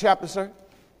come your chapter, sir.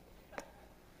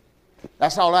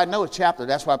 That's all I know is chapter.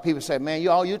 That's why people say, man,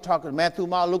 all you talking is Matthew,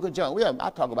 Mark, Luke, and John. Yeah, I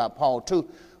talk about Paul too.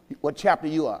 What chapter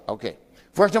you are? Okay.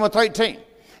 Verse number 13.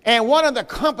 And one of the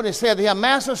company said to him,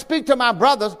 Master, speak to my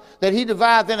brothers that he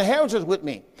divide the inheritance with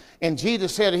me. And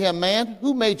Jesus said to him, man,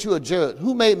 who made you a judge?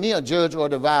 Who made me a judge or a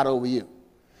divider over you?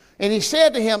 And he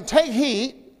said to him, take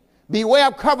heed, beware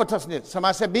of covetousness.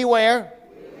 Somebody said, beware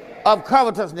of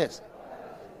covetousness.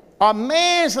 A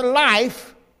man's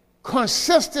life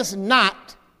consisteth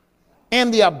not in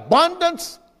the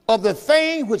abundance of the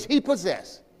thing which he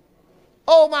possessed.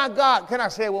 Oh my God, can I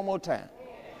say it one more time?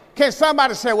 Can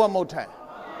somebody say it one more time?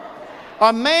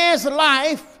 A man's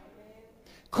life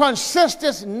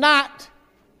consisteth not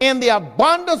in the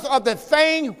abundance of the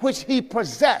thing which he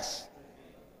possessed.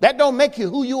 That don't make you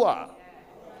who you are.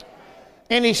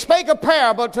 And he spake a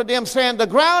parable to them, saying, the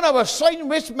ground of a certain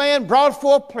rich man brought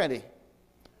forth plenty.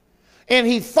 And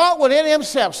he thought within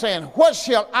himself, saying, what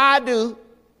shall I do?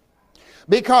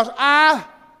 Because I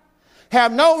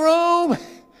have no room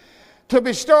to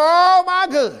bestow all my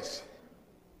goods.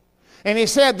 And he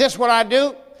said, this is what I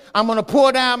do. I'm going to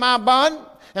pour down my barn,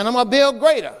 and I'm going to build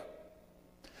greater.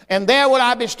 And there will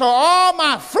I bestow all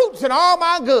my fruits and all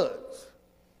my goods.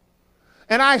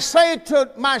 And I say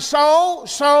to my soul,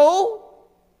 soul,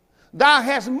 thou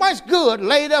hast much good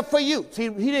laid up for you. See,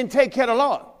 he didn't take care of the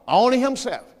Lord, only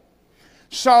himself.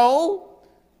 So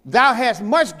thou hast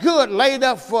much good laid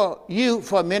up for you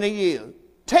for many years.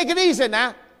 Take it easy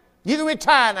now. You can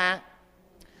retire now.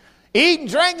 Eat and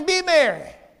drink and be merry.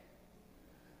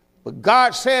 But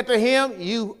God said to him,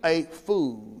 you a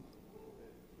fool.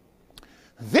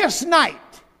 This night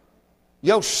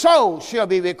your soul shall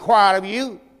be required of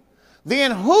you.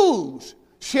 Then whose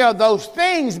shall those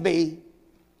things be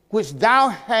which thou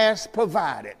hast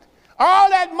provided? All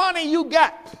that money you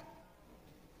got.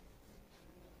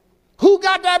 Who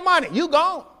got that money? You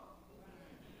gone.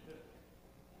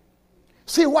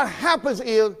 See, what happens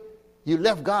is you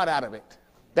left God out of it.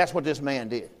 That's what this man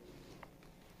did.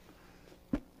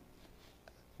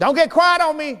 Don't get quiet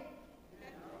on me.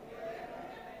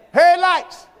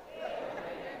 Headlights.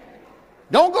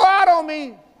 Don't go out on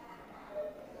me.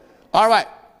 All right.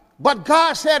 But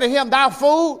God said to him, thou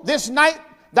fool, this night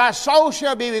thy soul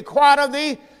shall be required of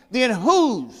thee. Then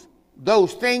whose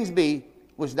those things be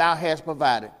which thou hast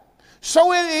provided?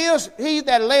 So it is he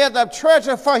that layeth up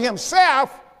treasure for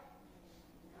himself.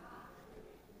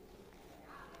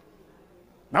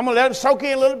 I'm going to let it soak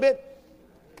in a little bit.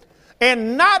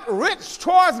 And not rich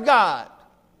towards God.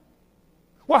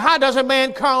 Well, how does a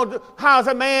man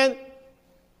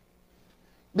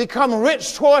become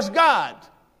rich towards God?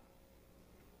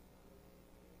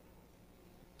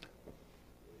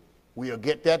 We'll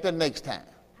get that the next time.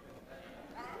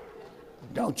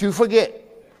 Don't you forget.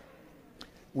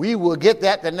 We will get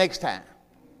that the next time.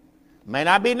 May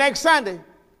not be next Sunday,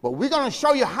 but we're going to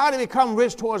show you how to become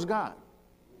rich towards God.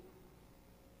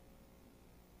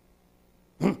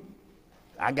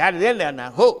 I got it in there now.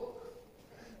 Who?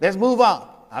 Let's move on.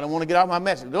 I don't want to get off my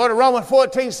message. Go to Romans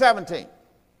 14:17.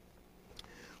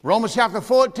 Romans chapter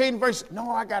 14, verse. No,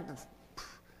 I got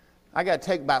to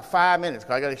take about 5 minutes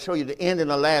because I got to show you the end of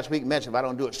the last week message if I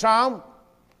don't do it. Psalm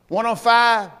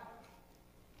 105.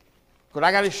 Because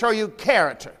I got to show you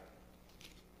character.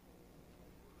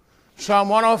 Psalm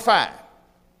 105.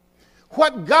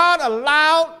 What God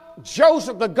allowed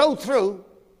Joseph to go through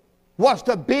was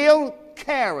to build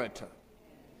character.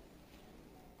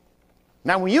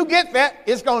 Now, when you get that,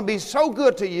 it's going to be so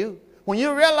good to you. When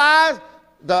you realize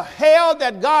the hell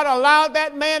that God allowed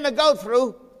that man to go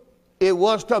through, it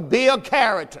was to build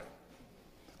character.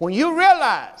 When you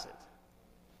realize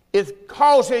it, it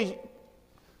causes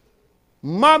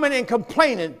murmuring and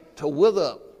complaining to wither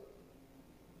up.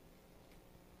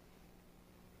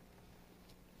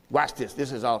 Watch this.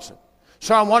 This is awesome.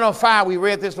 Psalm 105, we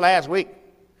read this last week.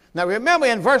 Now, remember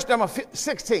in verse number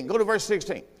 16, go to verse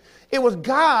 16. It was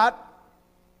God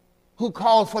who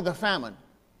called for the famine.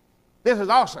 This is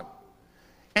awesome.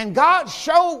 And God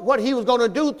showed what he was going to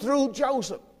do through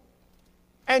Joseph.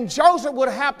 And Joseph would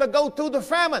have to go through the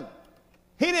famine.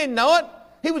 He didn't know it.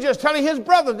 He was just telling his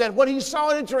brothers that what he saw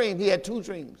in a dream, he had two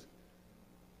dreams.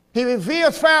 He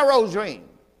revealed Pharaoh's dream.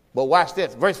 But watch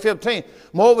this, verse 15.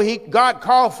 Moreover, God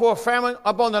called for a famine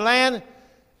upon the land.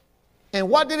 And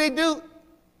what did he do?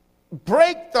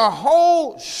 Break the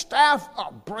whole staff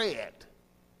of bread.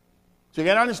 So you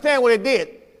got to understand what it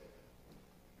did.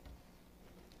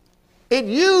 It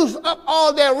used up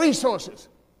all their resources.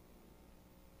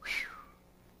 Whew.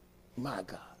 My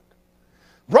God.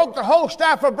 Broke the whole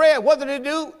staff of bread. What did it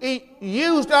do? It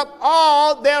used up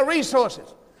all their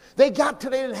resources. They got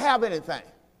till they didn't have anything.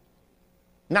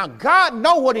 Now, God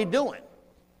know what he's doing.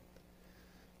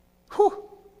 Whew.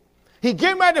 He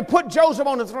getting ready to put Joseph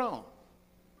on the throne.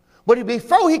 But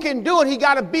before he can do it, he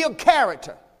got to build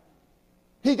character.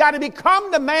 He got to become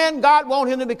the man God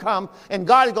wants him to become, and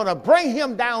God is going to bring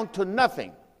him down to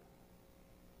nothing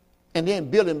and then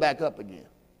build him back up again.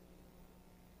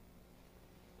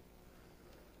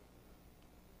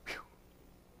 Whew.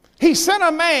 He sent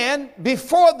a man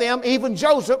before them, even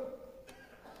Joseph,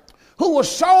 who was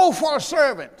sold for a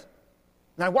servant.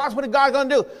 Now watch what God's going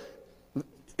to do.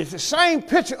 It's the same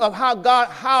picture of how God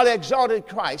highly exalted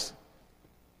Christ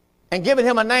and giving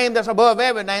him a name that's above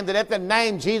every name, that at the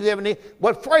name Jesus every knee.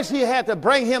 But first he had to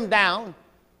bring him down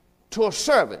to a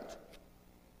servant.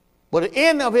 But at the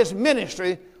end of his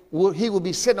ministry, he will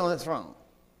be sitting on the throne.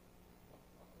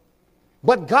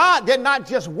 But God did not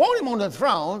just want him on the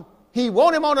throne, he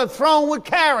wanted him on the throne with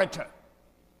character.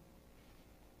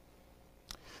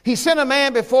 He sent a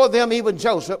man before them, even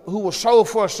Joseph, who was sold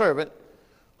for a servant,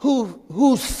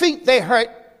 whose feet they hurt,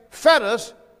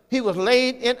 fetters, he was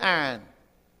laid in iron.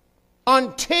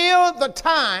 until the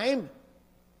time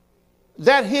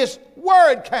that his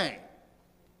word came.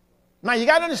 Now you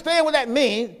got to understand what that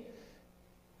means.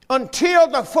 Until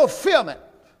the fulfillment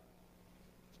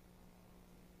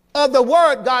of the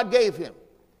word God gave him,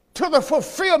 to the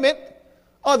fulfillment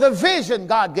of the vision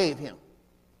God gave him.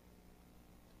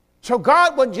 So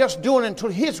God wasn't just doing it until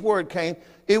his word came.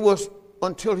 It was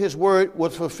until his word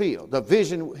was fulfilled. The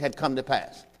vision had come to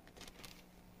pass.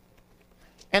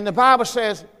 And the Bible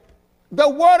says, the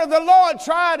word of the Lord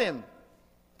tried him.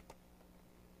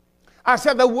 I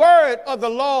said, the word of the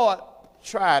Lord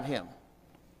tried him.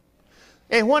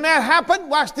 And when that happened,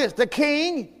 watch this, the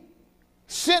king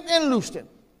sent and loosed him.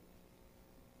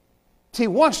 See,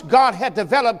 once God had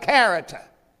developed character,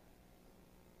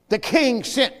 the king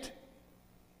sent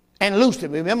and loosed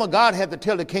him. Remember, God had to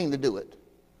tell the king to do it.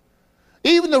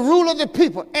 Even the ruler of the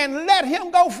people, and let him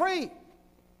go free.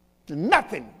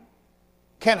 Nothing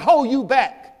can hold you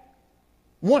back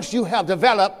once you have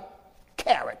developed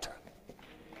character.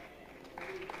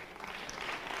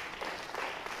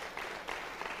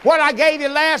 What I gave you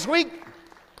last week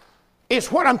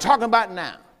is what I'm talking about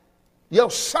now.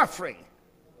 Your suffering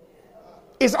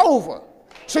is over.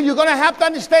 So you're going to have to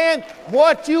understand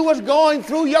what you was going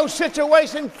through your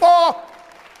situation for.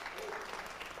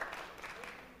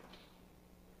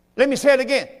 Let me say it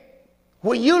again.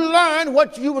 When you learn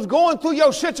what you was going through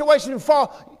your situation for,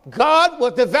 God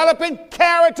was developing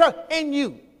character in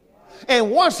you.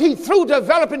 And once he through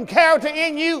developing character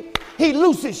in you, he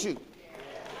looses you.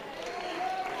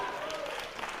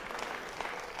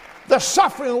 The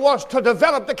suffering was to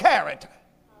develop the character.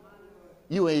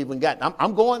 You ain't even got it.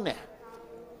 I'm going there.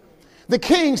 The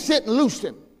king sent and loosed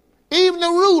him, even the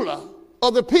ruler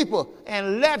of the people,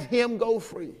 and let him go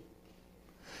free.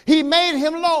 He made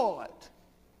him Lord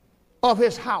of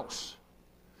his house,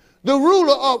 the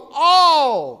ruler of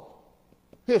all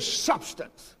his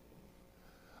substance.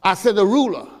 I said the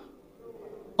ruler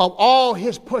of all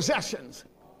his possessions.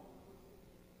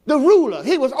 The ruler,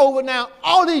 he was over now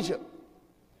all Egypt.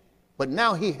 But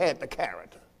now he had the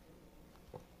character.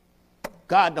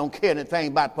 God don't care anything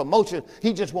about promotion.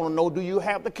 He just want to know, do you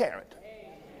have the character?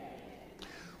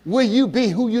 Will you be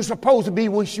who you're supposed to be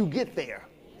once you get there?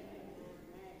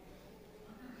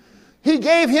 He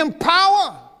gave him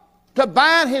power to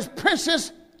bind his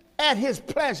princes at his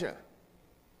pleasure,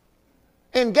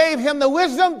 and gave him the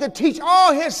wisdom to teach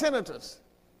all his senators.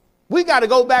 We got to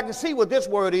go back and see what this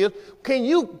word is. Can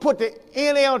you put the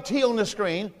NLT on the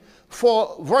screen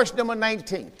for verse number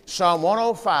 19? Psalm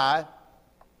 105,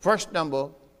 verse number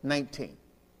 19.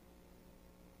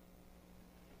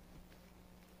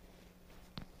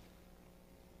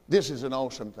 This is an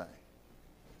awesome thing.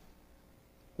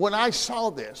 When I saw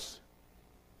this,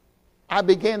 I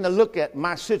began to look at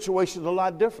my situation a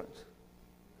lot different.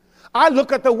 I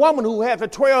look at the woman who had the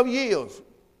 12 years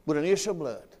with an issue of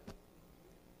blood.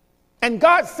 And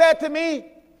God said to me,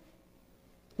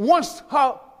 once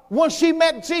she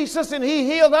met Jesus and he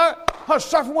healed her, her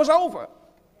suffering was over.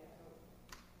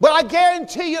 But I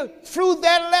guarantee you, through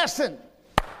that lesson,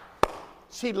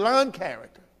 she learned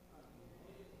character.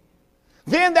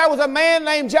 Then there was a man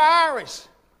named Jairus.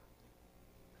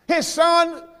 His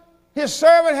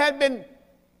servant had been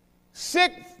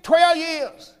sick 12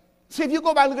 years. See, if you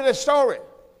go back and look at this story,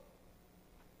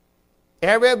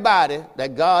 everybody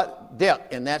that God dealt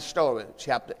in that story,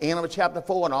 end of chapter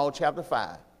 4 and all chapter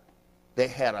 5, they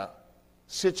had a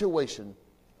situation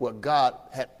where God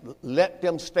had let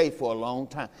them stay for a long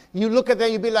time. You look at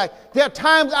them, you be like, there are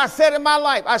times I said in my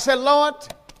life, I said, Lord,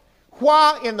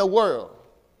 why in the world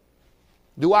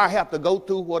do I have to go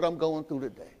through what I'm going through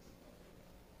today?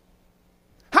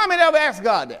 How many ever asked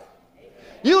God that? Amen.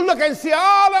 You look and see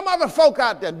all them other folk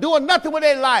out there doing nothing with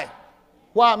their life.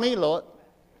 Why me, Lord?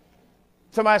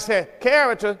 Somebody said,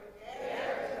 character.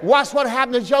 Watch what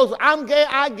happened to Joseph.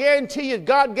 I guarantee you,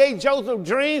 God gave Joseph a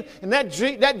dream, and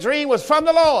that dream was from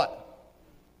the Lord.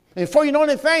 And before you know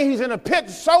anything, he's in a pit,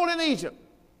 sold in Egypt.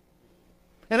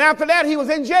 And after that, he was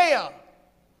in jail.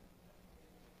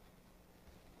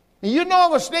 And you know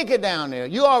it was stinky down there.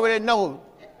 You already know.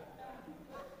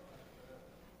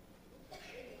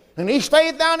 And he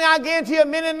stayed down there, I guarantee you,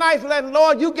 many nights, like,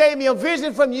 Lord, you gave me a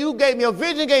vision from you, gave me a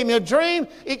vision, gave me a dream.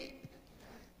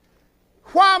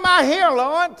 Why am I here,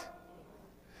 Lord?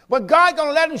 But God going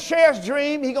to let him share his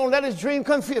dream. He's going to let his dream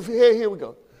come. Here we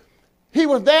go. He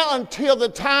was there until the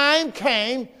time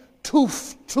came to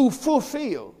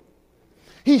fulfill.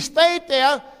 He stayed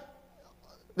there.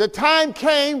 The time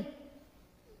came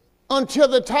until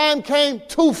the time came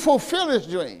to fulfill his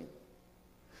dream.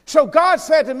 So God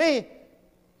said to me,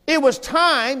 it was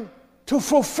time to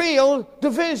fulfill the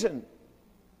vision.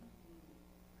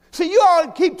 See, you all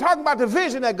keep talking about the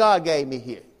vision that God gave me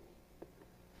here.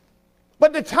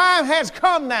 But the time has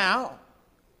come now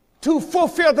to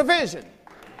fulfill the vision.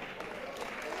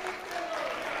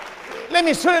 Let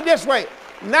me put it this way.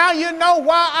 Now you know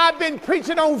why I've been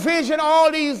preaching on vision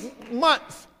all these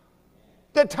months.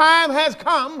 The time has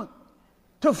come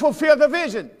to fulfill the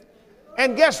vision.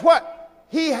 And guess what?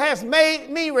 He has made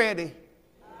me ready.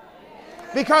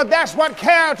 Because that's what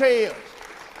character is.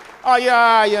 Oh,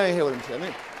 yeah, you ain't hear what I'm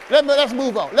saying. Let's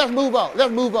move on. Let's move on.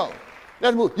 Let's move on.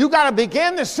 Let's move. You got to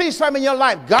begin to see something in your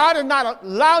life. God is not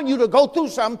allowing you to go through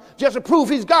something just to prove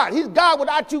he's God. He's God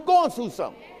without you going through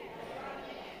something.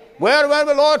 Well,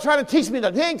 the Lord trying to teach me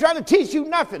nothing. He ain't trying to teach you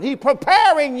nothing. He's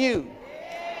preparing you.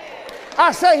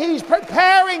 I say he's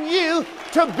preparing you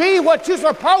to be what you're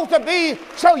supposed to be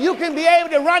so you can be able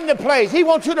to run the place. He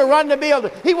wants you to run the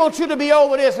building. He wants you to be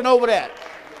over this and over that.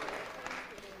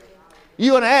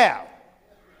 You and Al.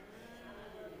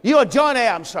 You're John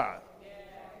Al, I'm sorry.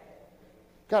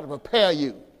 Got to prepare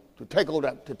you to take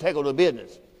over the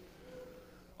business.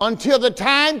 Until the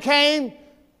time came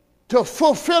to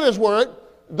fulfill his word,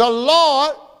 the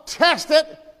Lord tested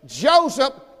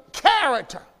Joseph's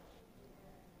character.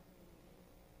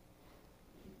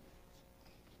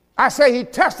 I say he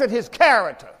tested his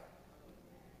character.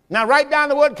 Now write down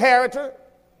the word character.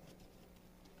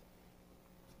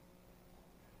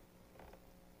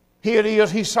 Here it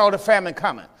is, he saw the famine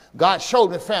coming. God showed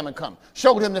him the famine coming.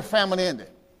 Showed him the famine ended.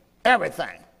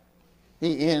 Everything.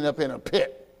 He ended up in a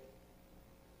pit.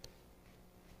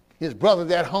 His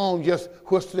brothers at home just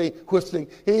whistling,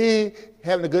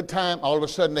 having a good time. All of a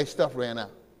sudden, their stuff ran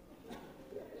out.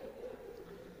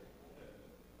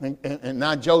 And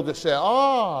now Joseph said,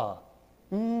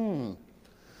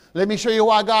 let me show you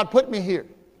why God put me here.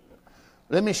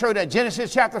 Let me show you that.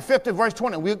 Genesis chapter 50, verse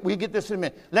 20. We'll get this in a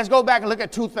minute. Let's go back and look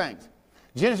at two things.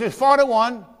 Genesis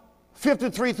 41,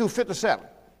 53 through 57.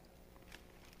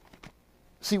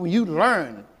 See, when you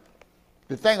learn,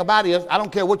 the thing about it is, I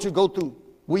don't care what you go through,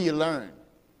 will you learn?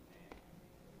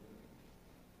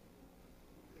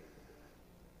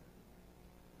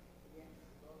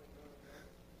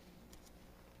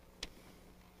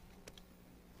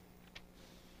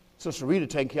 Sister Rita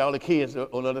taking care of all the kids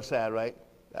on the other side, right?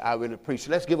 I really appreciate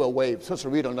it. Let's give her a wave. Sister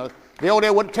Rita on the other. They over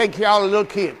there would take care of all the little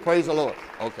kids. Praise the Lord.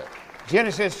 Okay.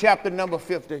 Genesis chapter number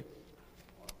 50.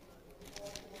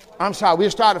 I'm sorry, we'll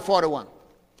start at 41.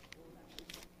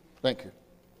 Thank you.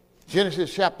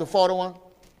 Genesis chapter 41.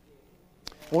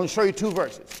 I want to show you two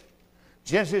verses.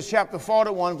 Genesis chapter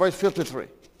 41, verse 53.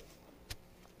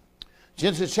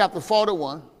 Genesis chapter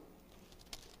 41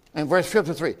 and verse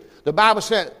 53. The Bible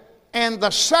said, and the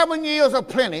 7 years of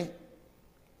plenty,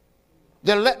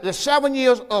 the 7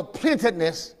 years of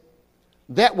plenteousness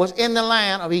that was in the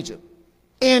land of Egypt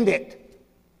ended.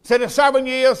 So the 7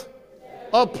 years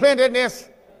of plenteousness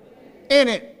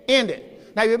ended.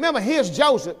 Now you remember, here's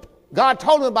Joseph. God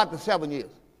told him about the 7 years.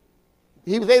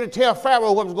 He was able to tell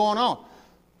Pharaoh what was going on.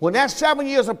 When that 7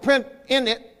 years of plenty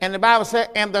ended, and the Bible said,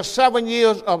 and the 7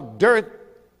 years of dearth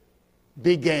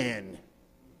began.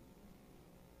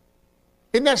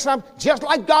 Isn't that something? Just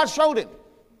like God showed him.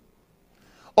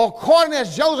 According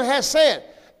as Joseph has said,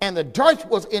 and the dearth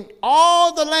was in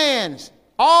all the lands,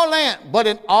 all land, but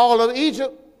in all of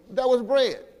Egypt there was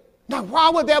bread. Now why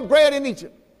was there bread in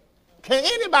Egypt? Can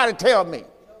anybody tell me?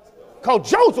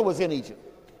 Because Joseph was in Egypt.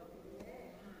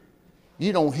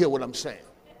 You don't hear what I'm saying.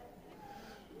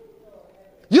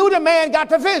 You the man got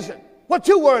the vision. What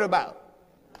you worried about?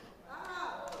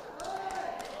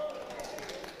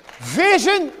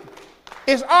 Vision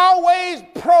is always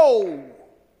pro.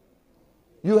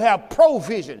 You have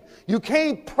provision. You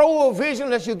can't pro a vision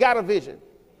unless you got a vision.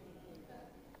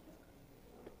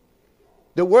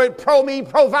 The word pro means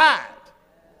provide.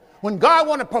 When God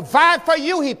wants to provide for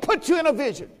you, he puts you in a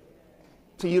vision.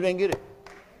 So you didn't get it.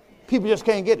 People just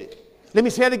can't get it. Let me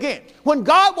say it again. When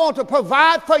God wants to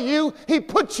provide for you, he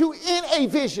puts you in a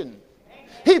vision.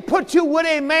 He puts you with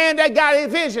a man that got a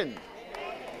vision.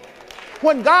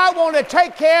 When God wants to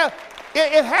take care,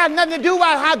 it has nothing to do with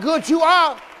how good you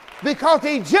are, because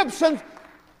the Egyptians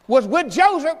was with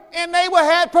Joseph and they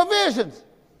had provisions.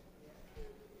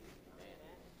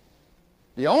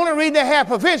 The only reason they had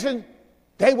provision,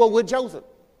 they were with Joseph.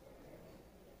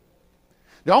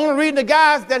 The only reason the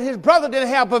guys that his brother didn't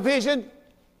have provision,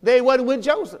 they wasn't with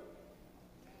Joseph.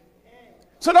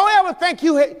 So don't ever think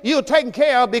you're taken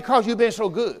care of because you've been so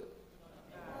good.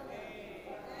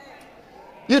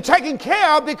 You're taken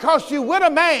care of because you're with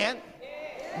a man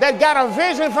that got a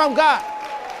vision from God.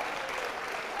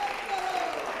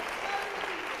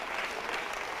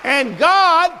 And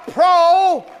God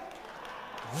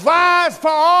vies for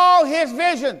all his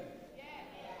vision.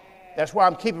 That's why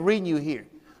I'm keeping reading you here.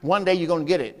 One day you're going to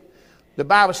get it. The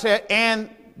Bible said, and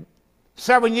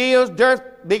 7 years dearth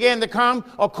began to come,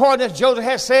 according as Joseph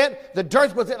had said, the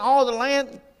dearth was in all the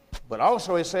land. But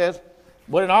also it says,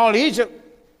 but in all Egypt,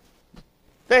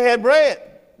 they had bread,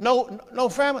 no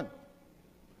famine.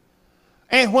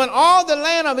 And when all the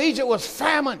land of Egypt was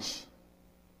famished,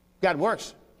 got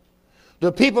worse.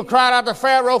 The people cried out to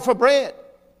Pharaoh for bread.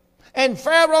 And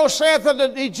Pharaoh said to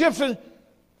the Egyptians,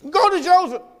 go to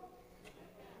Joseph.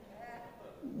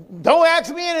 Don't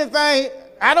ask me anything.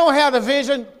 I don't have the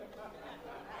vision.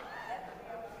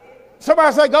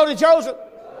 Somebody say, go to Joseph.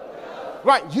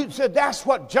 Right, you said that's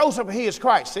what Joseph, he is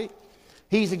Christ, see?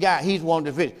 He's the guy, he's one of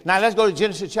the vision. Now let's go to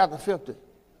Genesis chapter 50.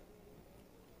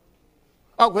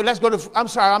 Okay, let's go to, I'm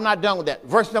sorry, I'm not done with that.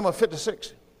 Verse number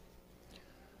 56.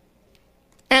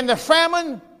 And the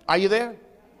famine, are you there?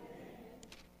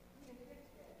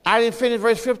 I didn't finish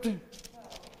verse 50.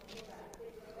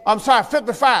 I'm sorry,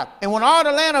 55. And when all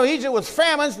the land of Egypt was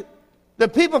famine, the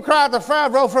people cried to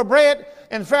Pharaoh for bread,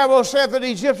 and Pharaoh said to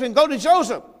the Egyptians, go to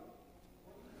Joseph.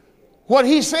 What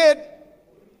he said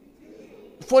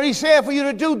for you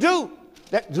to do. Do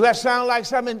that sound like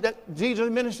something that Jesus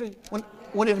ministered?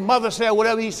 When his mother said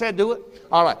whatever he said, do it?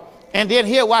 All right. And then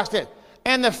here, watch this.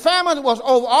 And the famine was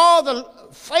over all the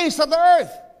face of the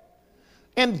earth.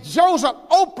 And Joseph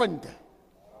opened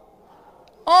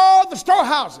all the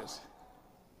storehouses.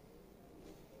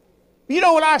 You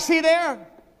know what I see there?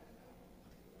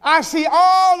 I see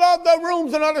all of the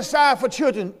rooms on the other side for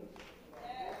children.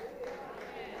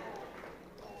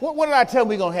 What did I tell them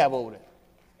we're going to have over there?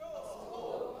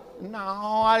 No,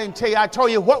 I didn't tell you. I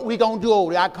told you what we're going to do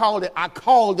over there. I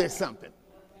called it something.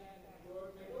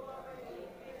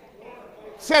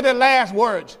 Said the last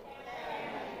words.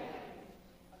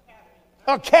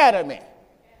 Academy.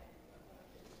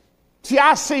 See,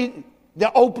 I see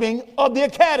the opening of the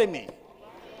academy.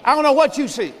 I don't know what you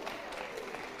see.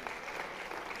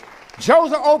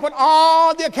 Joseph opened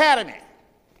all the academy.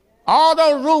 All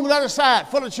those rooms on the other side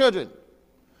full of children.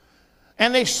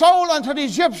 And they sold unto the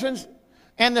Egyptians,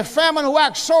 and the famine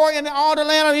waxed sore in all the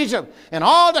land of Egypt. And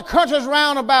all the countries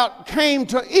round about came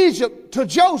to Egypt, to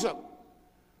Joseph,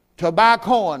 to buy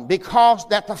corn, because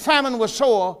that the famine was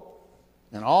sore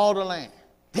in all the land.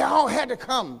 They all had to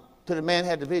come to the man who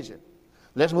had the vision.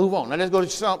 Let's move on. Now let's go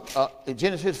to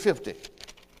Genesis 50.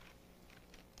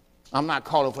 I'm not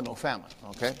calling for no famine,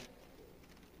 okay?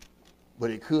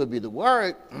 But it could be the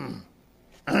word.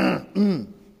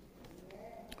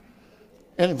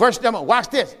 In verse number, watch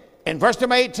this. In verse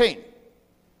number 18,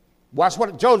 watch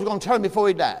what Joseph was going to tell him before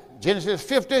he died. Genesis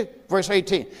 50, verse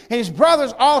 18. And his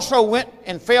brothers also went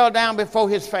and fell down before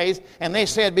his face, and they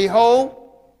said, behold,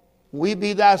 we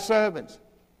be thy servants.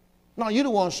 No, you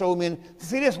don't want to show me.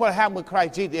 See, this is what happened with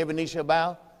Christ Jesus, every knee shall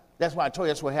bow. That's why I told you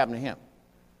that's what happened to him.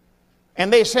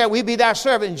 And they said, we be thy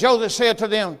servant. And Joseph said to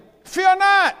them, fear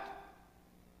not.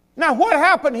 Now, what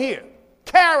happened here?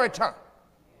 Character.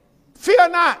 Fear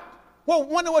not. Well,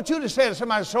 wonder what you'd have said if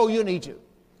somebody sold you in Egypt.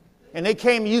 And they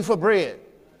came to you for bread.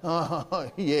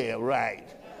 Oh, yeah, right.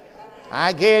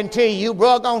 I guarantee you,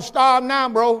 bro, gonna starve now,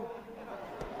 bro.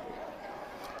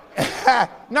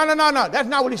 No. That's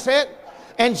not what he said.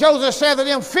 And Joseph said to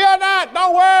them, fear not,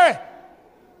 don't worry.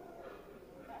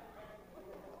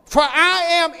 For I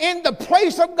am in the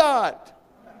place of God.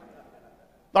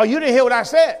 Oh, you didn't hear what I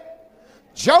said.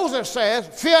 Joseph says,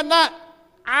 fear not,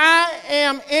 I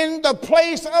am in the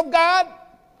place of God.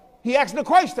 He asked the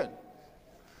question.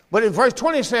 But in verse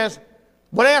 20 says,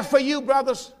 but as for you,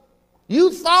 brothers,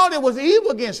 you thought it was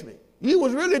evil against me. You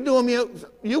was really doing me,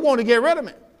 you want to get rid of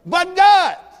me. But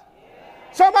God.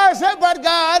 Somebody said, but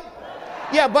God.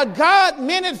 Yeah, but God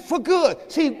meant it for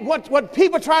good. See, what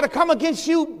people try to come against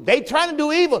you, they try to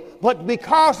do evil. But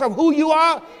because of who you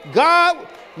are, God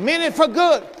meant it for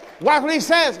good. Watch what he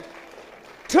says.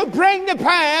 To bring to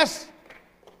pass,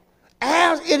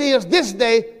 as it is this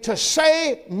day, to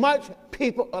save much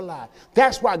people alive.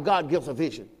 That's why God gives a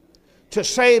vision. To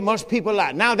save much people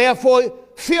alive. Now, therefore,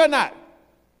 fear not.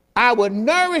 I will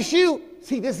nourish you.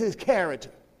 See, this is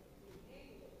character.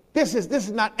 This is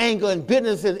not anger and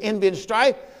bitterness and envy and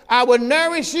strife. I will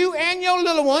nourish you and your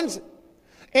little ones.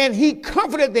 And he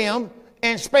comforted them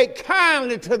and spake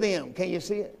kindly to them. Can you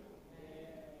see it?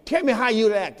 Tell me how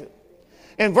you'd acted.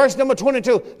 In verse number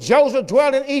 22, Joseph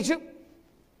dwelt in Egypt,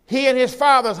 he and his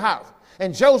father's house.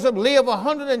 And Joseph lived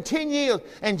 110 years.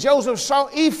 And Joseph saw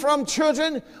Ephraim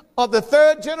children of the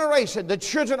third generation. The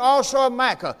children also of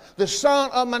Machir, the son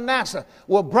of Manasseh,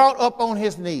 were brought up on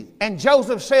his knees. And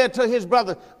Joseph said to his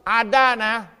brothers, I die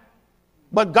now,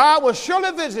 but God will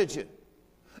surely visit you,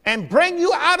 and bring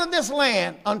you out of this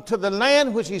land unto the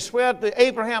land which he swore to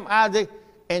Abraham, Isaac,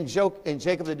 and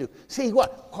Jacob to do. See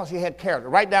what? Because he had character.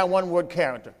 Write down one word,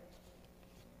 character.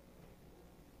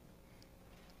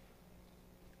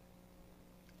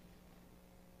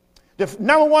 The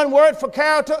number one word for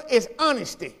character is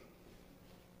honesty.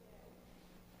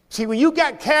 See, when you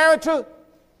got character,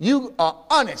 you are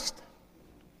honest.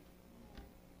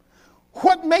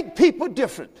 What makes people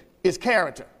different is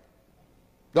character.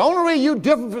 The only reason you're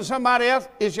different from somebody else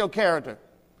is your character.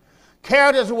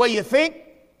 Character is the way you think,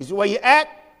 it's the way you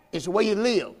act, it's the way you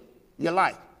live your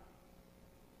life.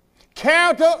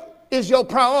 Character is your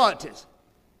priorities.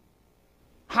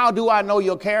 How do I know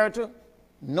your character?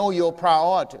 Know your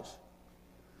priorities.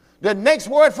 The next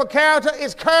word for character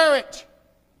is courage.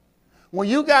 When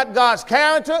you got God's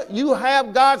character, you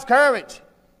have God's courage.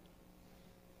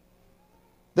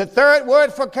 The third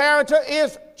word for character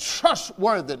is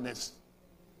trustworthiness.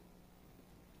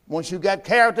 Once you got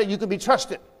character, you can be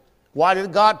trusted. Why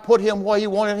did God put him where he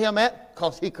wanted him at?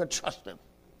 Because he could trust him.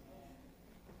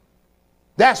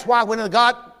 That's why when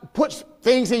God puts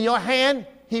things in your hand,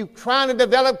 he's trying to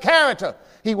develop character.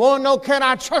 He wants to know, can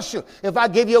I trust you? If I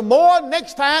give you more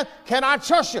next time, can I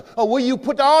trust you? Or will you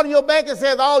put all in your bank and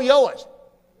say it's all yours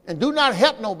and do not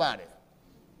help nobody?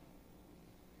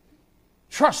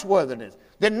 Trustworthiness.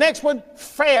 The next one,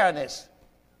 fairness.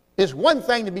 It's one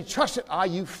thing to be trusted. Are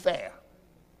you fair?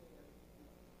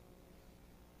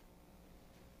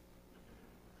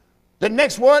 The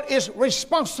next word is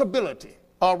responsibility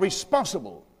or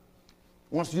responsible.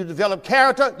 Once you develop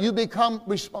character, you become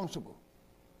responsible.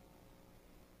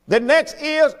 The next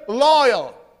is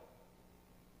loyal.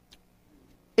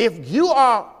 If you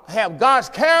have God's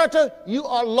character, you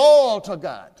are loyal to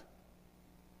God.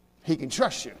 He can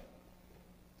trust you.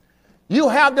 You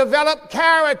have developed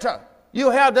character. You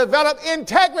have developed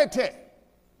integrity.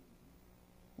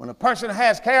 When a person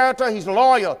has character, he's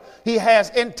loyal. He has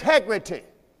integrity.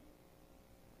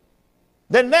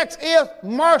 The next is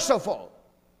merciful.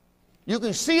 You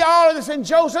can see all of this in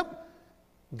Joseph.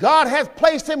 God has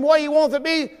placed him where he wants to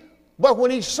be, but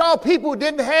when he saw people who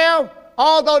didn't have,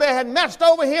 although they had messed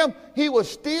over him, he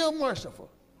was still merciful.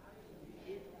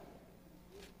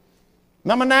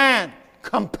 Number 9,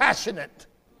 compassionate.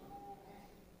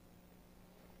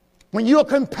 When you're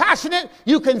compassionate,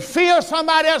 you can feel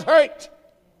somebody else hurt.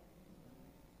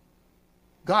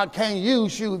 God can't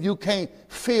use you if you can't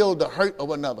feel the hurt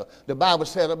of another. The Bible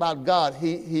said about God,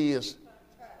 he is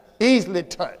easily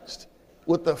touched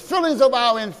with the feelings of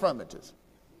our infirmities.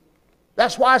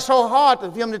 That's why it's so hard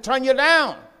for him to turn you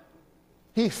down.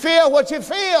 He feels what you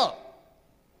feel.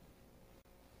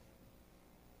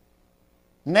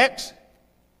 Next,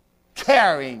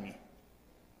 caring.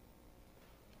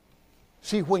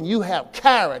 See, when you have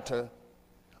character,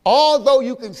 although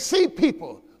you can see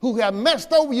people who have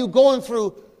messed over you going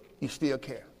through, you still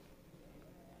care.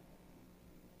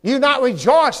 You're not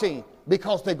rejoicing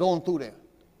because they're going through there.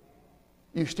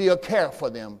 You still care for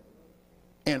them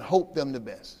and hope them the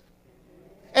best.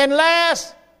 And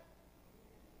last,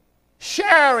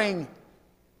 sharing.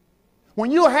 When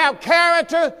you have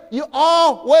character, you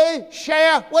always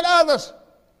share with others.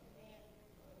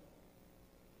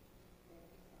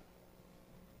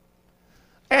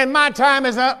 And my time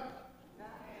is up.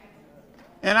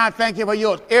 And I thank you for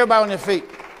yours. Everybody on their feet.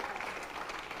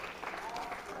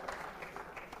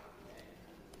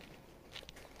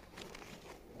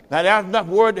 Now, that's enough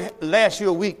word to last you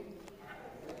a week.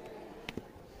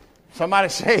 Somebody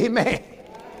say amen.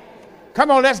 Come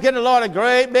on, let's give the Lord a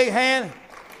great big hand.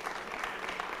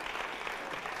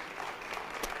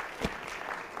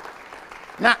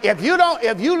 Now, if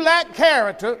you lack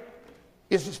character,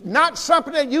 it's not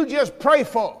something that you just pray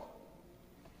for.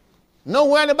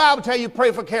 Nowhere in the Bible tell you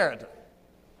pray for character.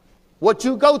 What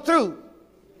you go through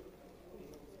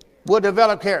will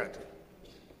develop character.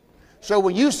 So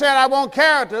when you said, I want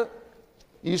character,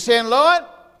 you saying, Lord,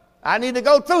 I need to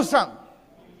go through something.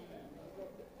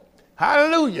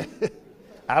 Hallelujah.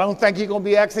 I don't think you're going to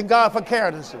be asking God for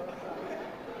character.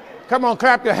 Come on,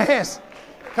 clap your hands.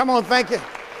 Come on, thank you.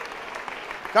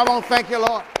 Come on, thank you,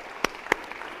 Lord.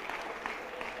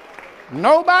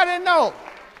 Nobody knows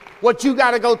what you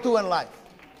got to go through in life.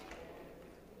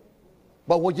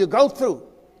 But when you go through,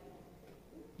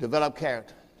 develop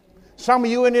character. Some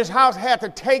of you in this house had to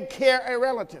take care of a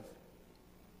relative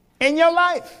in your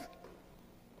life.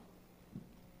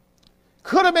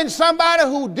 Could have been somebody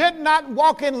who did not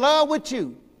walk in love with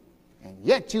you, and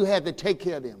yet you had to take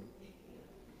care of them.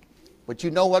 But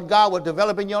you know what God will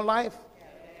develop in your life?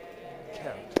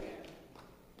 Character.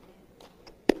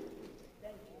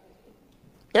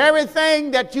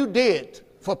 Everything that you did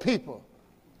for people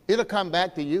It'll come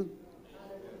back to you.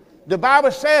 The Bible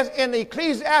says in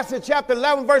Ecclesiastes chapter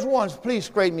 11, verse 1, please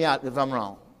straighten me out if I'm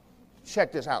wrong.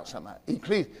 Check this out, somebody.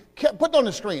 Put on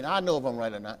the screen. I know if I'm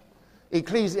right or not.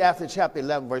 Ecclesiastes chapter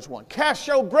 11, verse 1. Cast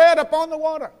your bread upon the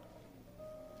water.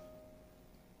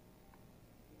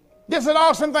 This is an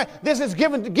awesome thing. This is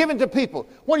given to people.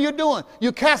 What are you doing?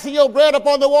 You casting your bread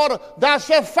upon the water. Thou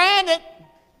shalt find it.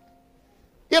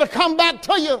 It'll come back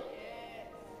to you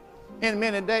in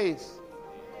many days.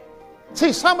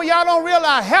 See, some of y'all don't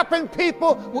realize helping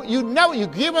people, you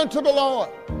give them to the Lord.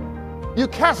 You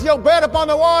cast your bread upon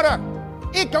the water.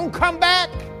 It don't come back.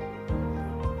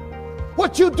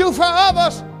 What you do for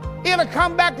others, it'll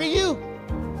come back to you.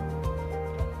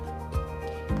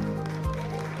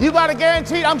 You got to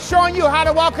guarantee, I'm showing you how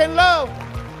to walk in love.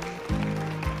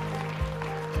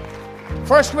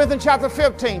 1 Corinthians chapter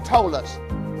 15 told us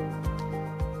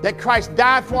that Christ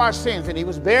died for our sins and he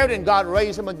was buried and God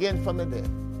raised him again from the dead.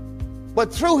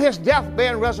 But through his death,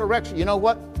 burial, and resurrection, you know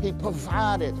what? He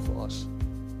provided for us.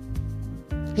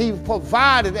 He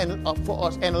provided for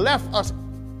us and left us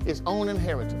his own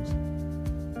inheritance.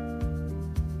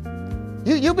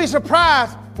 You'll be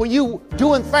surprised when you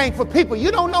doing things for people.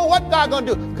 You don't know what God going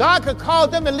to do. God could cause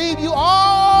them to leave you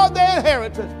all their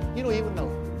inheritance. You don't even know.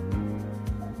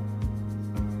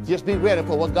 Just be ready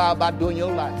for what God about to do in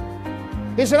your life.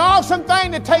 It's an awesome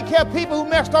thing to take care of people who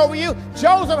messed over you.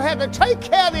 Joseph had to take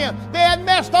care of them. They had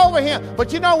messed over him.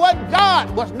 But you know what? God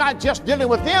was not just dealing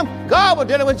with them. God was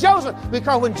dealing with Joseph.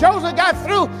 Because when Joseph got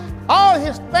through all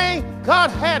his thing, God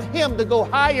had him to go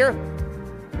higher.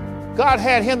 God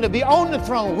had him to be on the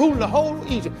throne, ruling the whole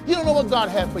Egypt. You don't know what God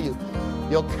had for you.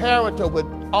 Your character would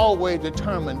always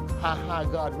determine how high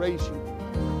God raised you.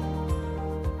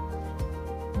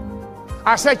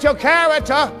 I said your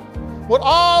character would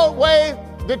always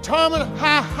determine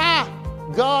how high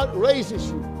God raises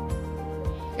you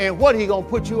and what he's going to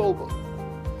put you over.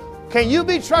 Can you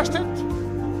be trusted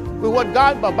with what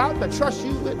God's about to trust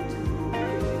you with?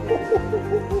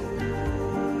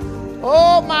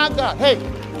 Oh, my God. Hey,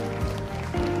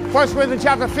 1 Corinthians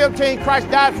chapter 15,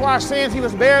 Christ died for our sins. He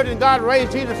was buried and God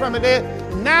raised Jesus from the dead.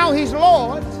 Now he's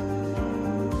Lord.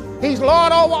 He's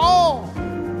Lord over all.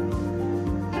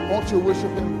 Won't you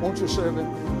worship him? Won't you serve him?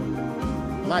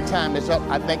 My time is up.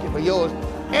 I thank you for yours.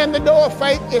 And the door of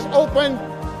faith is open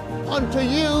unto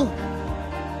you.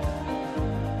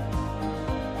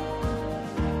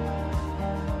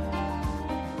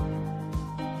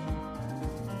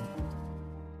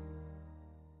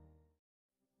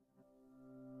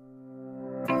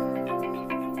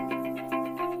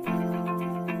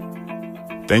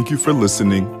 Thank you for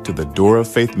listening to the Door of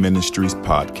Faith Ministries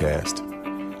podcast.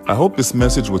 I hope this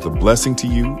message was a blessing to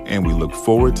you, and we look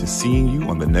forward to seeing you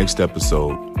on the next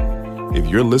episode. If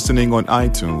you're listening on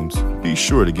iTunes, be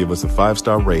sure to give us a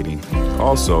 5-star rating.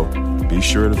 Also, be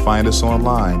sure to find us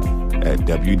online at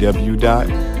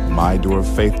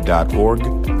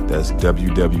www.mydooroffaith.org. That's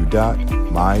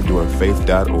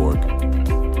www.mydooroffaith.org.